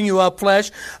you, and bring you up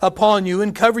flesh upon you,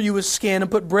 and cover you with skin,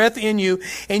 and put breath in you,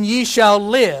 and ye shall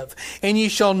live, and ye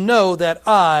shall know that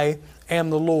I am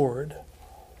the Lord.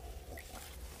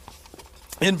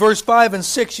 In verse 5 and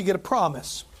 6, you get a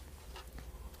promise.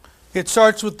 It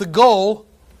starts with the goal.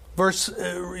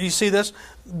 You see this?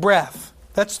 Breath.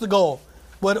 That's the goal.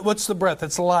 What's the breath?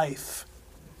 It's life.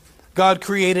 God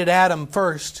created Adam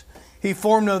first. He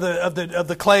formed of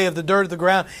the clay, of the dirt of the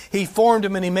ground. He formed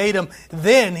him and He made him.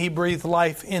 Then He breathed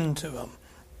life into him.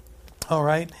 All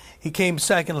right? He came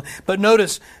second. But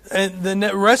notice,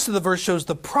 the rest of the verse shows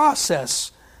the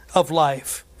process of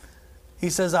life. He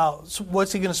says,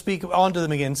 what's He going to speak onto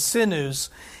them again?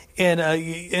 Sinews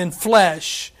and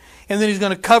flesh. And then He's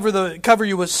going to cover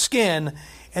you with skin,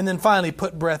 and then finally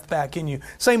put breath back in you.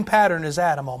 Same pattern as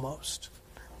Adam almost,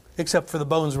 except for the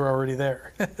bones were already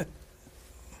there.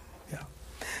 Yeah.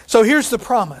 So here's the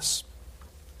promise.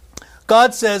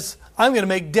 God says, I'm going to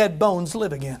make dead bones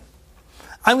live again.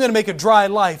 I'm going to make a dry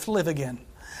life live again.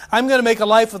 I'm going to make a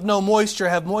life with no moisture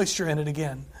have moisture in it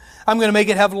again. I'm going to make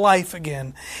it have life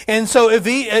again. And so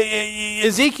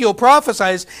Ezekiel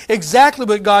prophesies exactly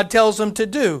what God tells him to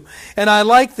do. And I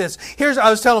like this. I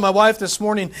was telling my wife this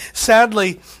morning,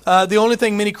 sadly, the only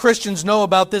thing many Christians know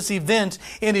about this event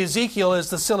in Ezekiel is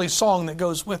the silly song that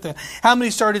goes with it. How many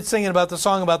started singing about the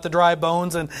song about the dry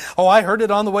bones? And, I heard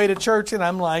it on the way to church. And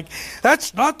I'm like,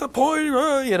 that's not the point.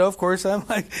 Of course, I'm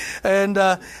like,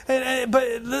 but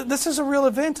this is a real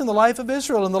event in the life of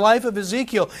Israel, in the life of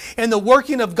Ezekiel, and the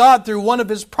working of God through one of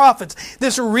His prophets.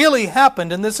 This really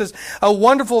happened, and this is a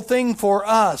wonderful thing for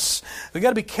us. We've got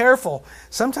to be careful.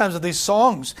 Sometimes with these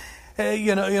songs,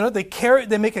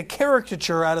 they make a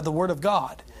caricature out of the Word of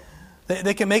God.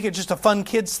 They can make it just a fun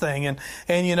kids thing, and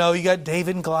you got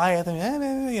David and Goliath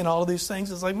and all of these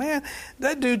things. It's like, man,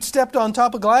 that dude stepped on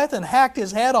top of Goliath and hacked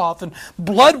his head off, and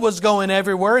blood was going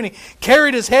everywhere, and he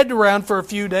carried his head around for a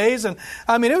few days, and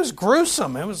it was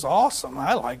gruesome. It was awesome.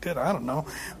 I liked it. I don't know,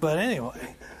 but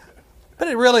anyway. But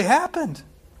it really happened,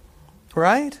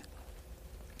 right?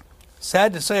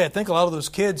 Sad to say, I think a lot of those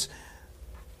kids,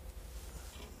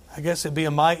 I guess it'd be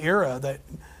in my era, that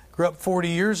grew up 40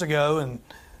 years ago and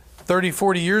 30,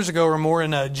 40 years ago or more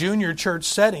in a junior church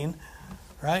setting,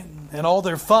 right? And all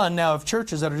their fun now of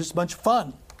churches that are just a bunch of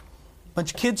fun. A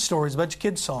bunch of kids' stories, a bunch of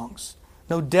kids' songs.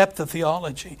 No depth of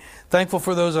theology. Thankful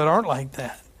for those that aren't like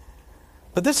that.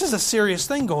 But this is a serious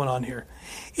thing going on here.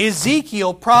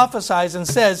 Ezekiel prophesies and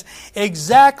says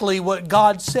exactly what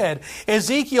God said.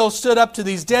 Ezekiel stood up to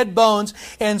these dead bones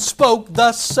and spoke,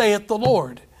 "Thus saith the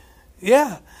Lord."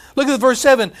 Yeah. Look at verse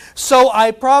 7. "So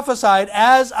I prophesied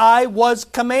as I was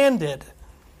commanded."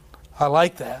 I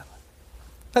like that.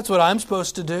 That's what I'm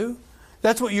supposed to do.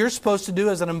 That's what you're supposed to do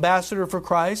as an ambassador for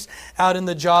Christ, out in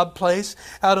the job place,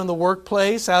 out in the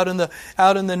workplace, out in the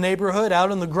neighborhood,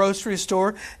 out in the grocery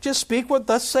store. Just speak what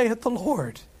thus saith the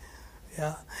Lord.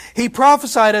 Yeah. He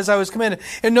prophesied as I was commanded.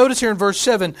 And notice here in verse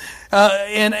 7,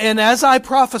 and as I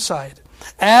prophesied,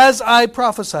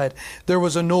 there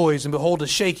was a noise, and behold, a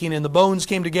shaking, and the bones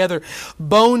came together,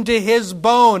 bone to his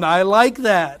bone. I like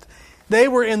that. They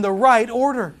were in the right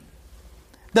order.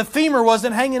 The femur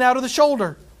wasn't hanging out of the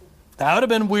shoulder. That would have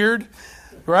been weird,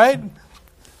 right?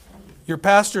 Your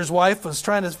pastor's wife was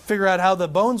trying to figure out how the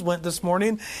bones went this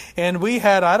morning, and we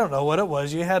had, I don't know what it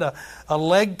was, you had a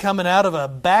leg coming out of a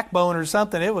backbone or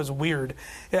something. It was weird.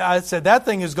 I said, that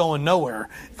thing is going nowhere,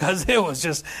 because it was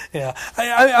just, yeah.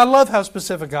 I love how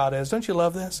specific God is. Don't you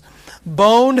love this?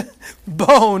 Bone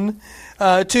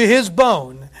to his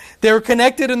bone. They were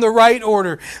connected in the right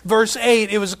order. Verse 8,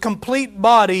 it was a complete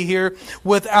body here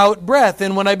without breath.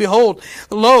 And when I behold,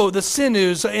 lo, the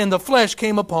sinews and the flesh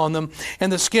came upon them,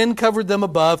 and the skin covered them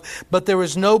above, but there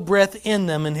was no breath in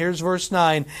them. And here's verse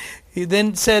 9.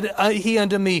 Then said he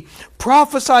unto me,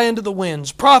 prophesy unto the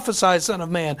winds, prophesy, Son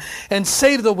of man, and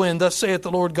say to the wind, thus saith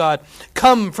the Lord God,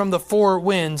 come from the four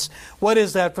winds. What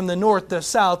is that? From the north, the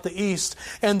south, the east,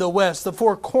 and the west. The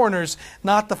four corners,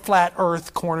 not the flat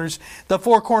earth corners. The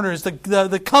four corners,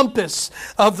 the compass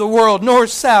of the world, north,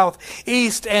 south,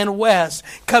 east, and west.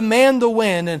 Command the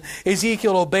wind. And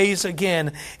Ezekiel obeys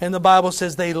again. And the Bible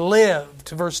says they lived.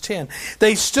 Verse 10.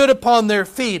 They stood upon their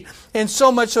feet. And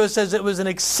so much so it says it was an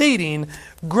exceeding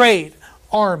great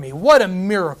army. What a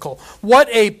miracle. What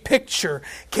a picture.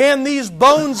 Can these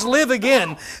bones live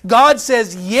again? God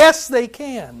says, yes, they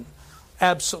can.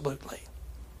 Absolutely.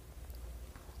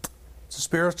 It's a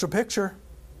spiritual picture.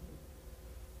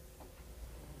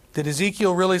 Did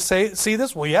Ezekiel really see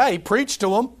this? Well, yeah, he preached to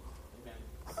them.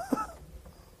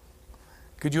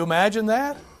 Could you imagine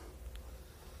that?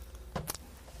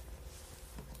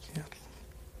 Yeah.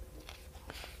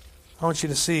 I want you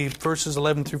to see verses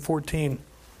 11 through 14.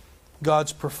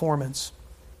 God's performance.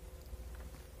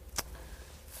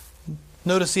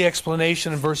 Notice the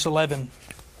explanation in verse 11.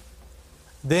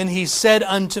 Then he said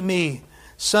unto me,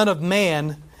 Son of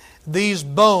man, these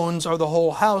bones are the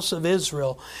whole house of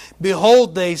Israel.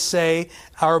 Behold, they say,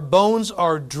 our bones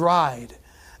are dried.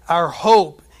 Our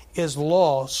hope is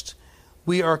lost.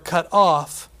 We are cut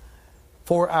off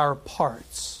for our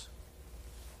parts.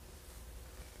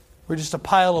 We're just a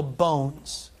pile of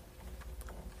bones.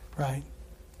 Right?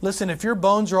 Listen, if your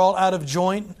bones are all out of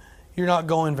joint, you're not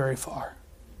going very far.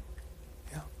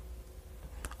 Yeah.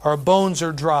 Our bones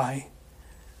are dry.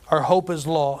 Our hope is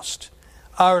lost.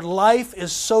 Our life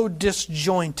is so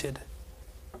disjointed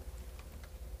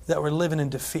that we're living in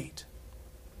defeat.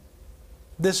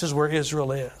 This is where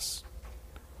Israel is.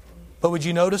 But would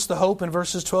you notice the hope in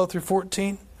verses 12 through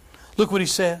 14? Look what he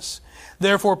says.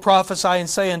 Therefore prophesy and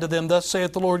say unto them, thus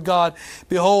saith the Lord God,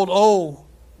 behold,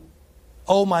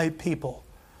 O my people.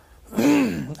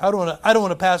 I don't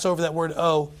want to pass over that word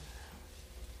 "oh."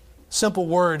 Simple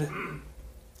word.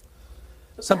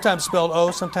 Sometimes spelled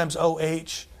O, sometimes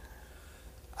O-H.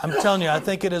 I'm telling you, I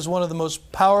think it is one of the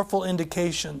most powerful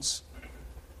indications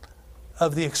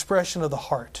of the expression of the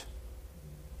heart.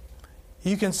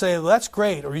 You can say, well, that's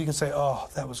great, or you can say, oh,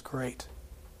 that was great.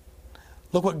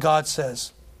 Look what God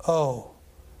says. Oh,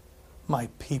 my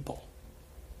people.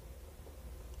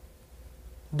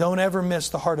 Don't ever miss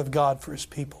the heart of God for His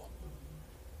people.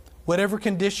 Whatever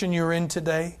condition you're in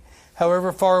today,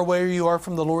 however far away you are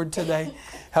from the Lord today,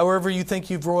 however you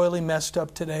think you've royally messed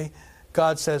up today,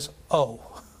 God says, oh,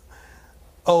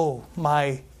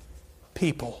 my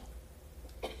people.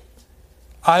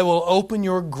 I will open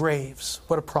your graves.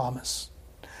 What a promise.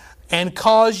 And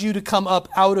cause you to come up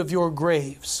out of your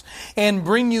graves, and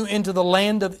bring you into the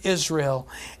land of Israel.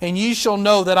 And ye shall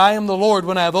know that I am the Lord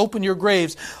when I have opened your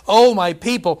graves, O my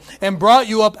people, and brought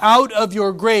you up out of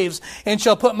your graves, and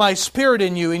shall put my spirit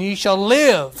in you, and ye shall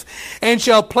live, and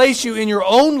shall place you in your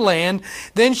own land.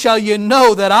 Then shall ye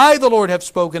know that I, the Lord, have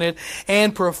spoken it,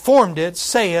 and performed it,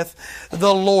 saith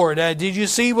the Lord. Did you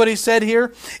see what he said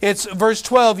here? It's verse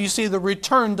 12, you see the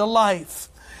return to life.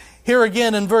 Here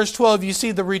again in verse 12, you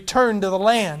see the return to the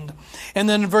land. And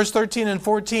then in verse 13 and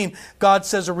 14, God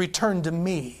says a return to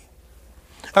me.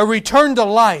 A return to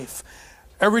life.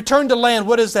 A return to land,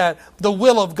 what is that? The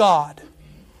will of God.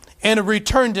 And a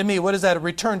return to me. What is that? A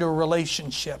return to a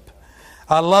relationship.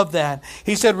 I love that.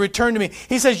 He said, return to me.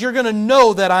 He says, you're going to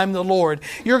know that I'm the Lord.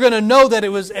 You're going to know that it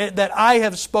was that I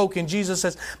have spoken. Jesus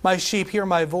says, my sheep hear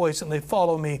my voice and they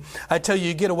follow me. I tell you,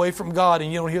 you get away from God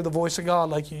and you don't hear the voice of God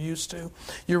like you used to.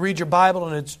 You read your Bible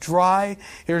and it's dry.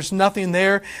 There's nothing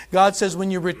there. God says, when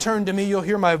you return to me, you'll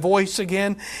hear my voice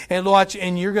again. And watch,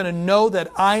 and you're going to know that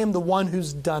I am the one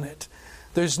who's done it.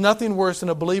 There's nothing worse in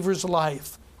a believer's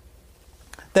life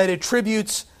that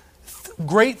attributes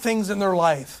great things in their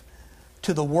life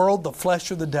to the world, the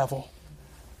flesh, or the devil,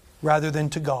 rather than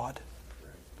to God.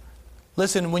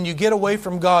 Listen, when you get away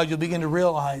from God, you'll begin to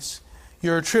realize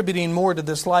you're attributing more to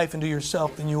this life and to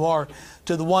yourself than you are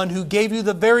to the one who gave you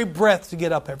the very breath to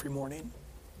get up every morning.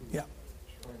 Yeah.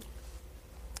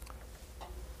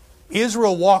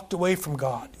 Israel walked away from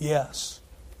God, yes.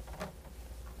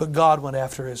 But God went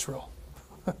after Israel.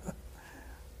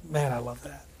 Man, I love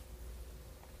that.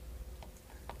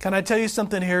 Can I tell you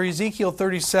something here? Ezekiel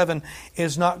 37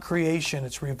 is not creation,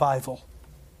 it's revival.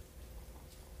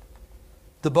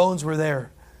 The bones were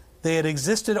there. They had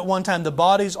existed at one time. The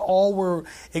bodies all were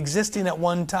existing at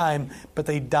one time, but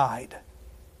they died.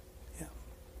 Yeah.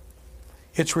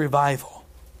 It's revival.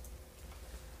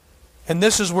 And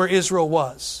this is where Israel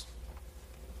was.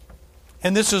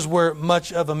 And this is where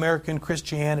much of American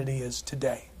Christianity is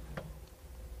today.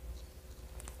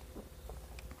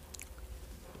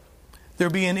 They're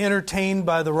being entertained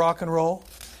by the rock and roll.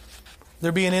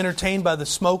 They're being entertained by the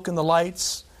smoke and the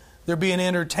lights. They're being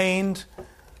entertained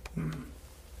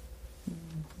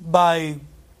by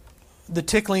the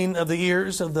tickling of the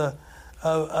ears of the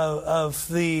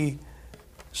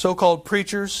so-called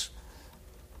preachers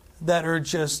that are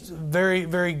just very,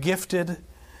 very gifted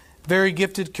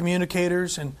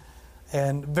communicators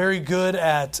and very good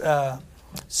at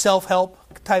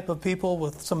self-help type of people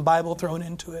with some Bible thrown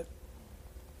into it.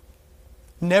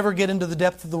 Never get into the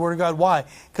depth of the Word of God. Why?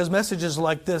 Because messages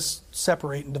like this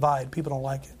separate and divide. People don't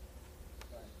like it.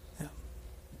 Yeah.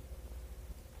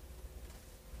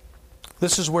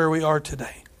 This is where we are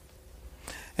today.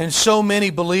 And so many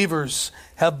believers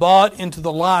have bought into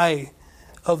the lie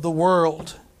of the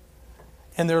world.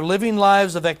 And they're living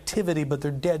lives of activity, but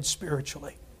they're dead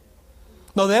spiritually.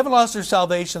 No, they haven't lost their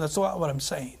salvation. That's not what I'm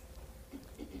saying.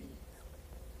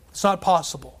 It's not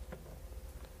possible.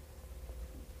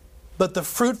 But the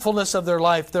fruitfulness of their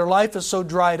life is so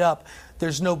dried up,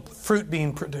 there's no fruit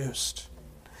being produced.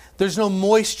 There's no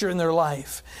moisture in their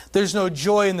life. There's no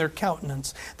joy in their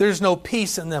countenance. There's no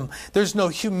peace in them. There's no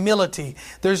humility.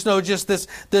 There's no just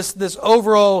this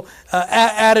overall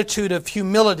attitude of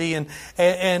humility and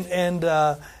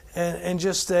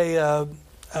just a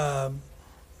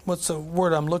what's the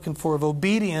word I'm looking for, of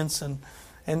obedience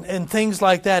and things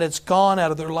like that. It's gone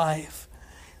out of their life.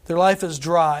 Their life is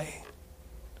dry,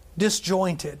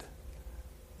 disjointed,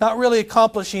 not really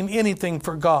accomplishing anything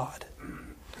for God.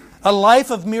 A life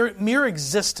of mere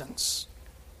existence.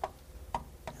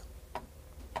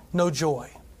 No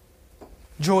joy.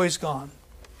 Joy's gone.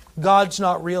 God's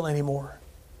not real anymore.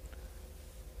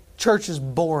 Church is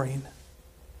boring.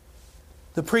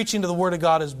 The preaching of the Word of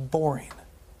God is boring.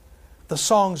 The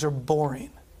songs are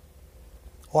boring.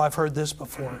 Oh, I've heard this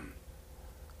before.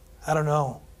 I don't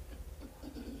know.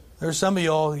 There's some of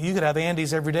y'all, you could have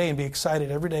Andes every day and be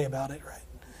excited every day about it, right?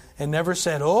 And never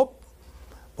said, oh,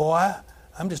 boy,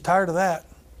 I'm just tired of that.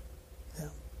 Yeah.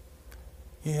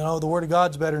 You know, the Word of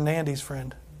God's better than Andes,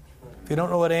 friend. If you don't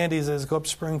know what Andes is, go up to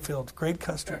Springfield. Great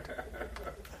custard.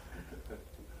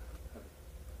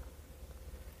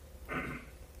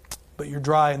 But you're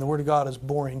dry and the Word of God is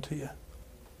boring to you.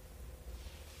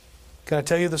 Can I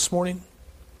tell you this morning?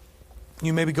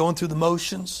 You may be going through the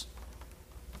motions.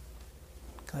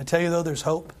 Can I tell you, though, there's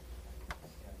hope?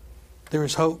 There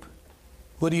is hope.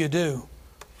 What do you do?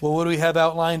 Well, what do we have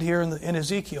outlined here in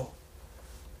Ezekiel?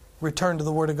 Return to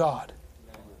the Word of God.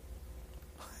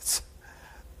 It's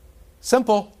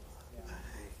simple.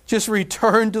 Just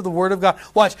return to the Word of God.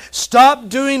 Watch. Stop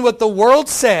doing what the world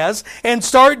says and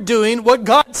start doing what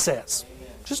God says.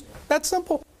 Just that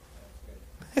simple.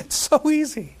 It's so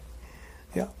easy.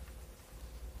 Yeah.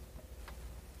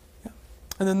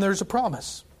 And then there's a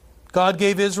promise. God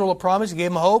gave Israel a promise. He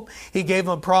gave them hope. He gave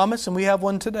them a promise, and we have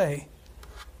one today.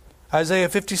 Isaiah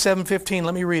 57:15.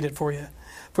 Let me read it for you.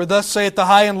 For thus saith the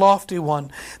high and lofty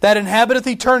one, that inhabiteth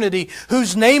eternity,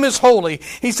 whose name is holy.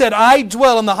 He said, I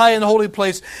dwell in the high and holy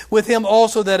place with him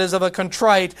also that is of a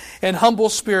contrite and humble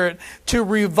spirit, to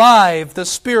revive the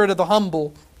spirit of the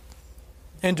humble,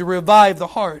 and to revive the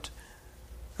heart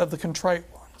of the contrite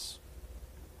ones.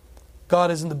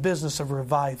 God is in the business of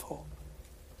revival.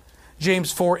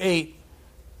 James 4:8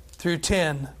 through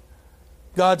 10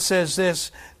 God says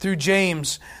this through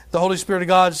James. The Holy Spirit of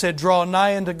God said, draw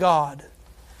nigh unto God,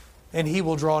 and He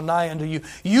will draw nigh unto you.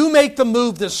 You make the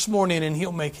move this morning, and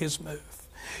He'll make His move.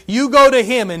 You go to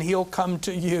Him and He'll come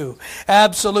to you.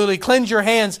 Absolutely. Cleanse your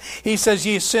hands, He says,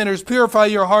 ye sinners. Purify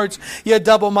your hearts, ye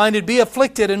double-minded. Be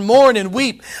afflicted and mourn and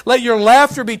weep. Let your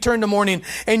laughter be turned to mourning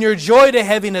and your joy to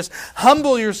heaviness.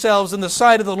 Humble yourselves in the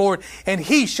sight of the Lord, and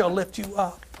He shall lift you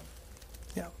up.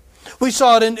 We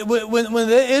saw it when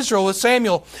Israel with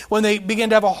Samuel, when they began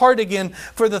to have a heart again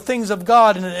for the things of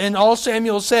God. And all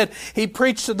Samuel said, he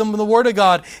preached to them the Word of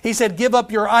God. He said, give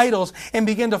up your idols and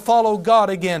begin to follow God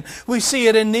again. We see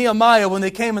it in Nehemiah when they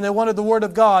came and they wanted the Word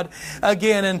of God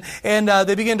again. And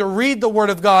they began to read the Word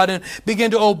of God and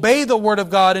began to obey the Word of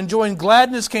God. And joy and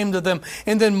gladness came to them.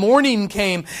 And then mourning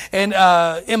came, and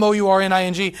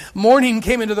mourning, mourning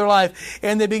came into their life.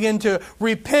 And they began to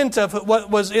repent of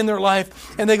what was in their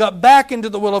life. And they got back into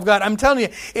the will of God. I'm telling you,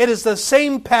 it is the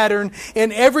same pattern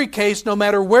in every case, no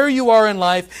matter where you are in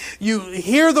life. You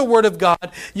hear the Word of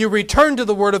God, you return to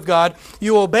the Word of God,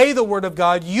 you obey the Word of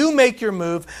God, you make your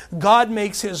move, God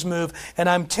makes His move, and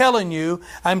I'm telling you,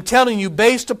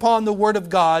 based upon the Word of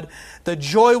God, the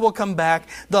joy will come back,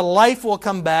 the life will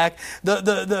come back,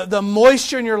 the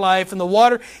moisture in your life and the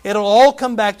water, it'll all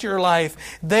come back to your life.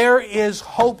 There is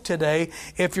hope today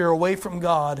if you're away from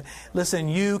God. Listen,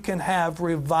 you can have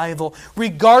revival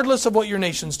regardless of what your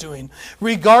nation's doing,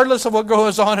 regardless of what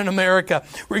goes on in America,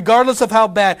 regardless of how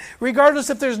bad, regardless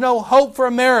if there's no hope for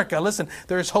America. Listen,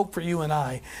 there's hope for you and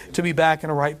I to be back in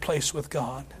a right place with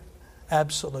God.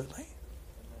 Absolutely.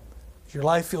 Does your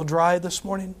life feel dry this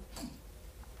morning?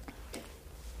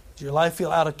 Does your life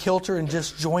feel out of kilter and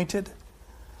disjointed?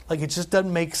 Like it just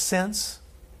doesn't make sense?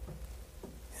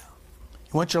 Yeah.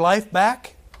 You want your life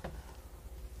back?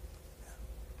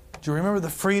 Do you remember the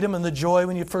freedom and the joy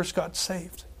when you first got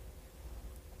saved?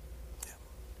 Yeah.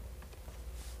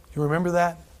 You remember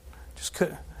that?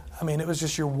 It was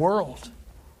just your world.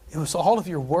 It was all of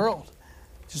your world.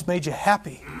 It just made you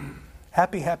happy.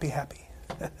 Happy, happy, happy.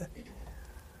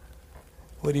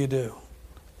 What do?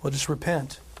 Well, just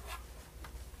repent.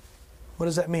 What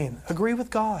does that mean? Agree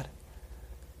with God.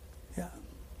 Yeah.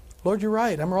 Lord, you're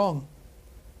right. I'm wrong.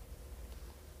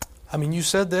 You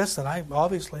said this, and I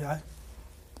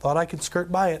thought I could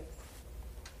skirt by it.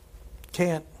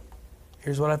 Can't.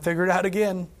 Here's what I figured out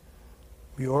again.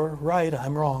 You're right.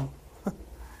 I'm wrong.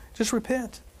 Just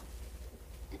repent.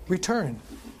 Return.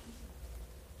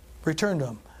 Return to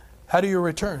Him. How do you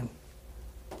return?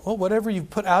 Well, whatever you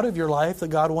put out of your life that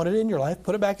God wanted in your life,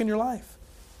 put it back in your life.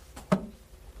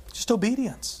 Just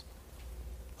obedience.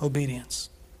 Obedience.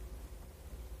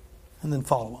 And then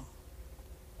follow Him.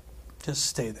 Just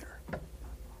stay there.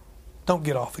 Don't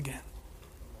get off again.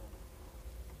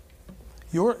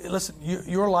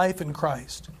 Your life in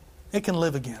Christ, it can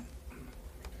live again.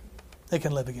 It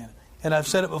can live again. And I've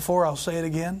said it before, I'll say it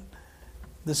again.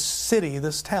 This city,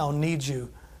 this town needs you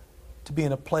to be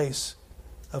in a place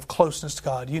of closeness to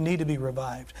God. You need to be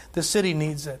revived. The city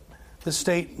needs it. The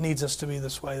state needs us to be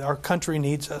this way. Our country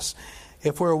needs us.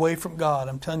 If we're away from God,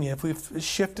 I'm telling you, if we've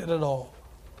shifted at all,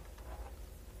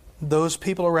 those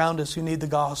people around us who need the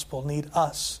gospel need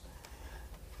us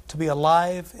to be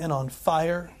alive and on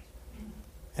fire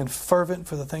and fervent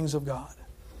for the things of God.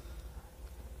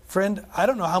 Friend, I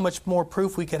don't know how much more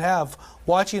proof we could have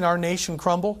watching our nation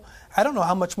crumble. I don't know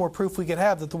how much more proof we could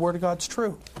have that the Word of God's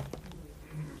true.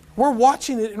 We're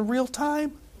watching it in real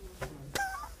time.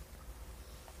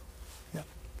 Yeah.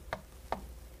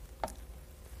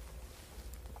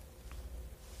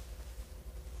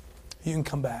 You can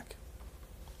come back.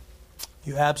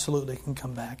 You absolutely can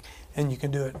come back, and you can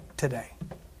do it today.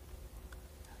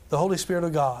 The Holy Spirit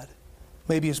of God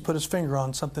maybe has put His finger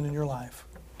on something in your life.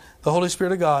 The Holy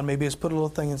Spirit of God maybe has put a little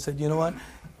thing and said, you know what?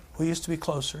 We used to be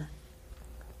closer.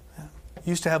 Yeah.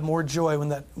 You used to have more joy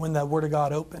when that Word of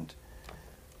God opened.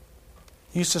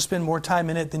 You used to spend more time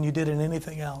in it than you did in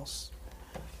anything else.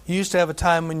 You used to have a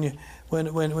time when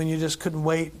you just couldn't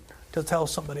wait to tell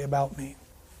somebody about me.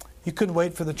 You couldn't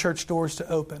wait for the church doors to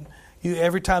open.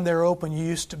 Every time they were open, you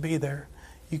used to be there.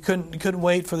 You couldn't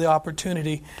wait for the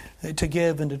opportunity to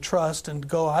give and to trust and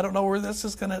go, I don't know where this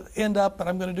is going to end up, but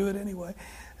I'm going to do it anyway.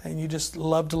 And you just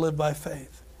love to live by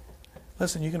faith.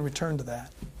 Listen, you can return to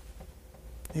that.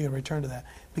 You can return to that.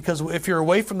 Because if you're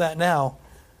away from that now,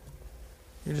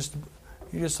 you're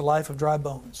just a life of dry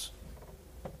bones.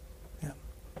 Yeah.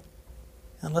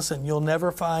 And listen, you'll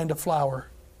never find a flower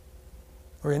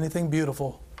or anything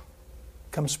beautiful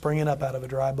come springing up out of a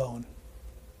dry bone.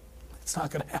 It's not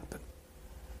going to happen.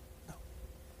 No.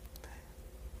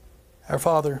 Our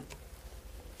Father,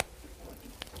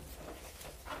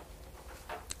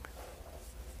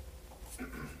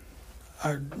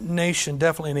 our nation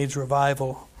definitely needs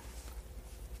revival.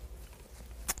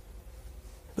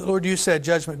 But Lord, you said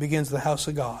judgment begins in the house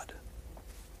of God.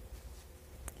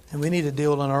 And we need to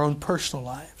deal in our own personal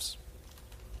lives.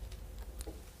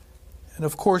 And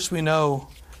of course we know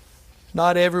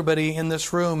not everybody in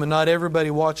this room and not everybody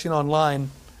watching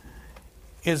online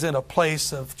is in a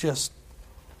place of just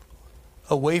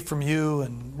away from you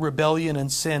and rebellion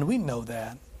and sin. We know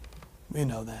that. We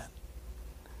know that.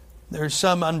 There's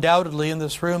some undoubtedly in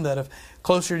this room that are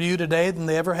closer to you today than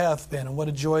they ever have been. And what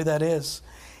a joy that is.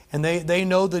 And they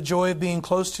know the joy of being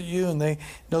close to you, and they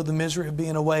know the misery of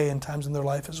being away in times in their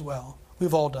life as well.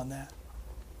 We've all done that.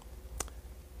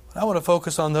 But I want to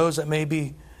focus on those that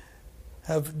maybe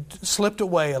have slipped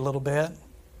away a little bit.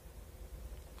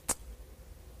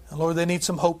 And Lord, they need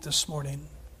some hope this morning.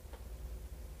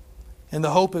 And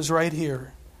the hope is right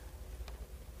here.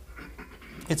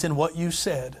 It's in what you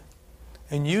said.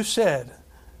 And you said,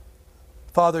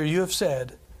 Father, you have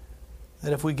said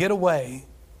that if we get away,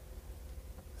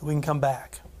 we can come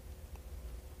back.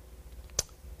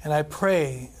 And I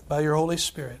pray by your Holy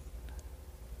Spirit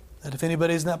that if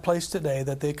anybody's in that place today,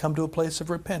 that they come to a place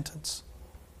of repentance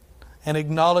and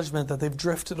acknowledgement that they've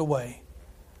drifted away.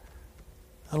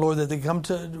 And Lord, that they come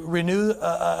to renew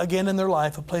again in their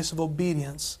life a place of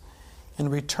obedience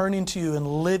and returning to you and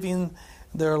living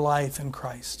their life in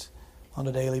Christ on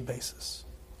a daily basis.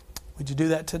 Would you do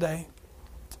that today?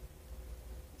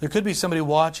 There could be somebody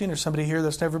watching or somebody here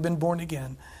that's never been born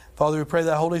again. Father, we pray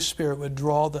that Holy Spirit would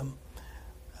draw them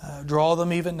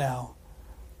even now,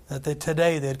 that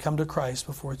today they'd come to Christ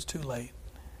before it's too late.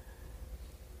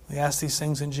 We ask these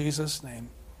things in Jesus' name.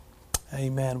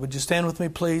 Amen. Would you stand with me,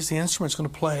 please? The instrument's going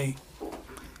to play.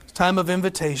 It's time of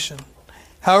invitation.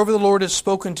 However the Lord has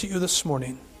spoken to you this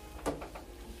morning,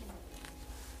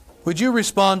 would you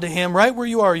respond to Him right where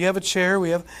you are? You have a chair.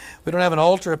 We don't have an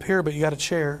altar up here, but you got a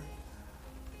chair.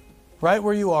 Right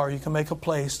where you are, you can make a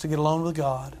place to get alone with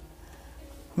God.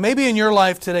 Maybe in your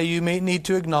life today you may need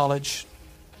to acknowledge,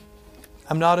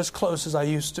 I'm not as close as I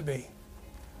used to be.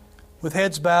 With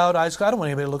heads bowed, eyes, I don't want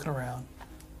anybody looking around.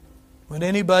 Would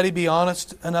anybody be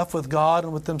honest enough with God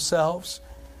and with themselves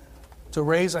to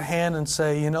raise a hand and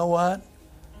say, you know what?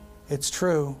 It's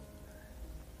true.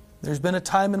 There's been a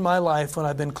time in my life when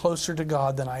I've been closer to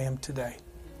God than I am today.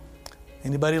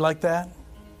 Anybody like that?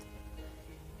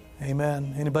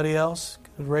 Amen. Anybody else?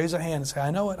 Could raise a hand and say, I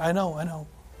know it. I know.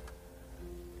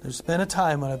 There's been a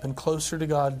time when I've been closer to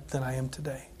God than I am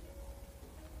today.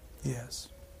 Yes.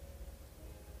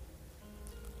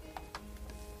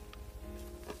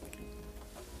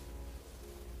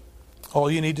 All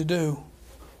you need to do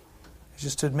is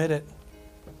just admit it.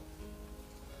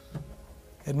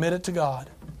 Admit it to God.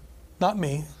 Not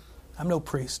me. I'm no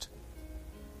priest.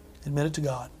 Admit it to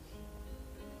God.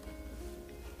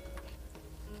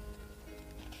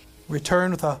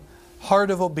 Return with a heart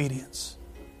of obedience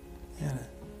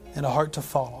and a heart to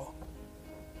follow.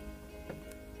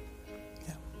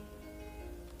 Yeah.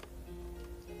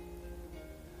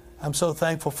 I'm so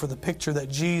thankful for the picture that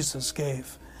Jesus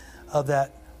gave of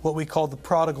that, what we call the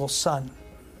prodigal son.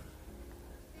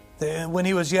 When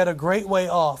he was yet a great way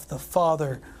off, the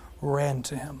Father ran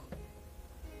to him.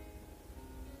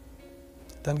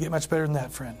 Doesn't get much better than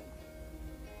that, friend.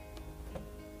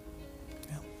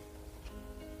 Yeah.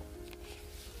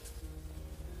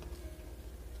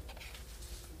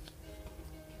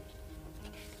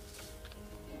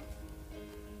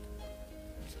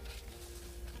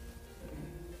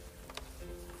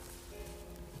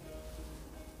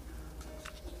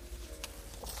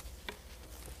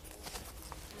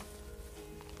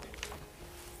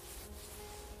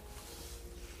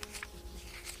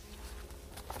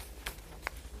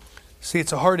 See,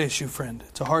 it's a heart issue, friend.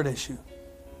 It's a heart issue.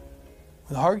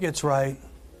 When the heart gets right,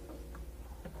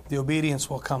 the obedience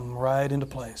will come right into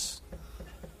place.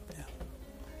 Yeah.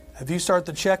 If you start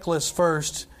the checklist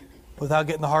first without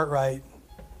getting the heart right,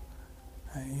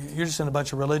 you're just in a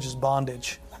bunch of religious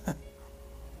bondage. Yeah.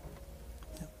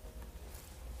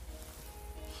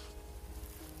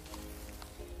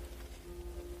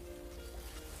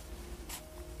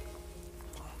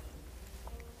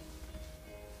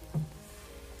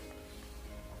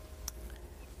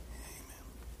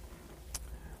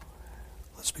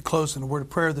 Let's be closing a word of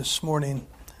prayer this morning.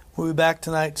 We'll be back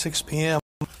tonight, 6 p.m.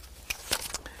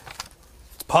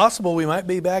 It's possible we might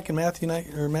be back in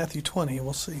Matthew 20.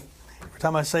 We'll see. Every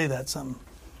time I say that,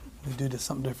 we do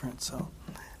something different. So,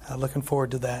 looking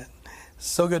forward to that.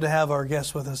 So good to have our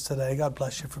guests with us today. God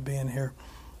bless you for being here.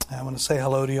 I want to say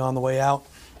hello to you on the way out,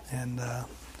 and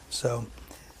so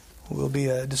We'll be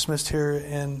dismissed here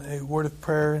in a word of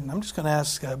prayer. And I'm just going to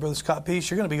ask Brother Scott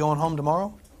Peace, you're going to be going home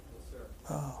tomorrow? Yes,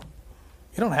 sir.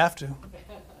 You don't have to.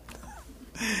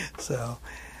 So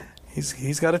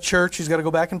he's got a church. He's got to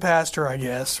go back and pastor, I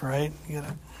guess, right?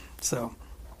 So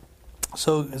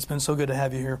it's been so good to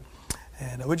have you here.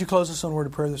 And would you close us on a word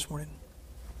of prayer this morning?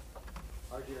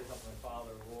 Our dear Heavenly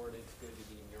Father, Lord, it's good to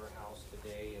be in your house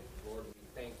today. And Lord, we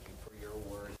thank you for your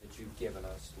word that you've given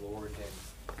us, Lord. And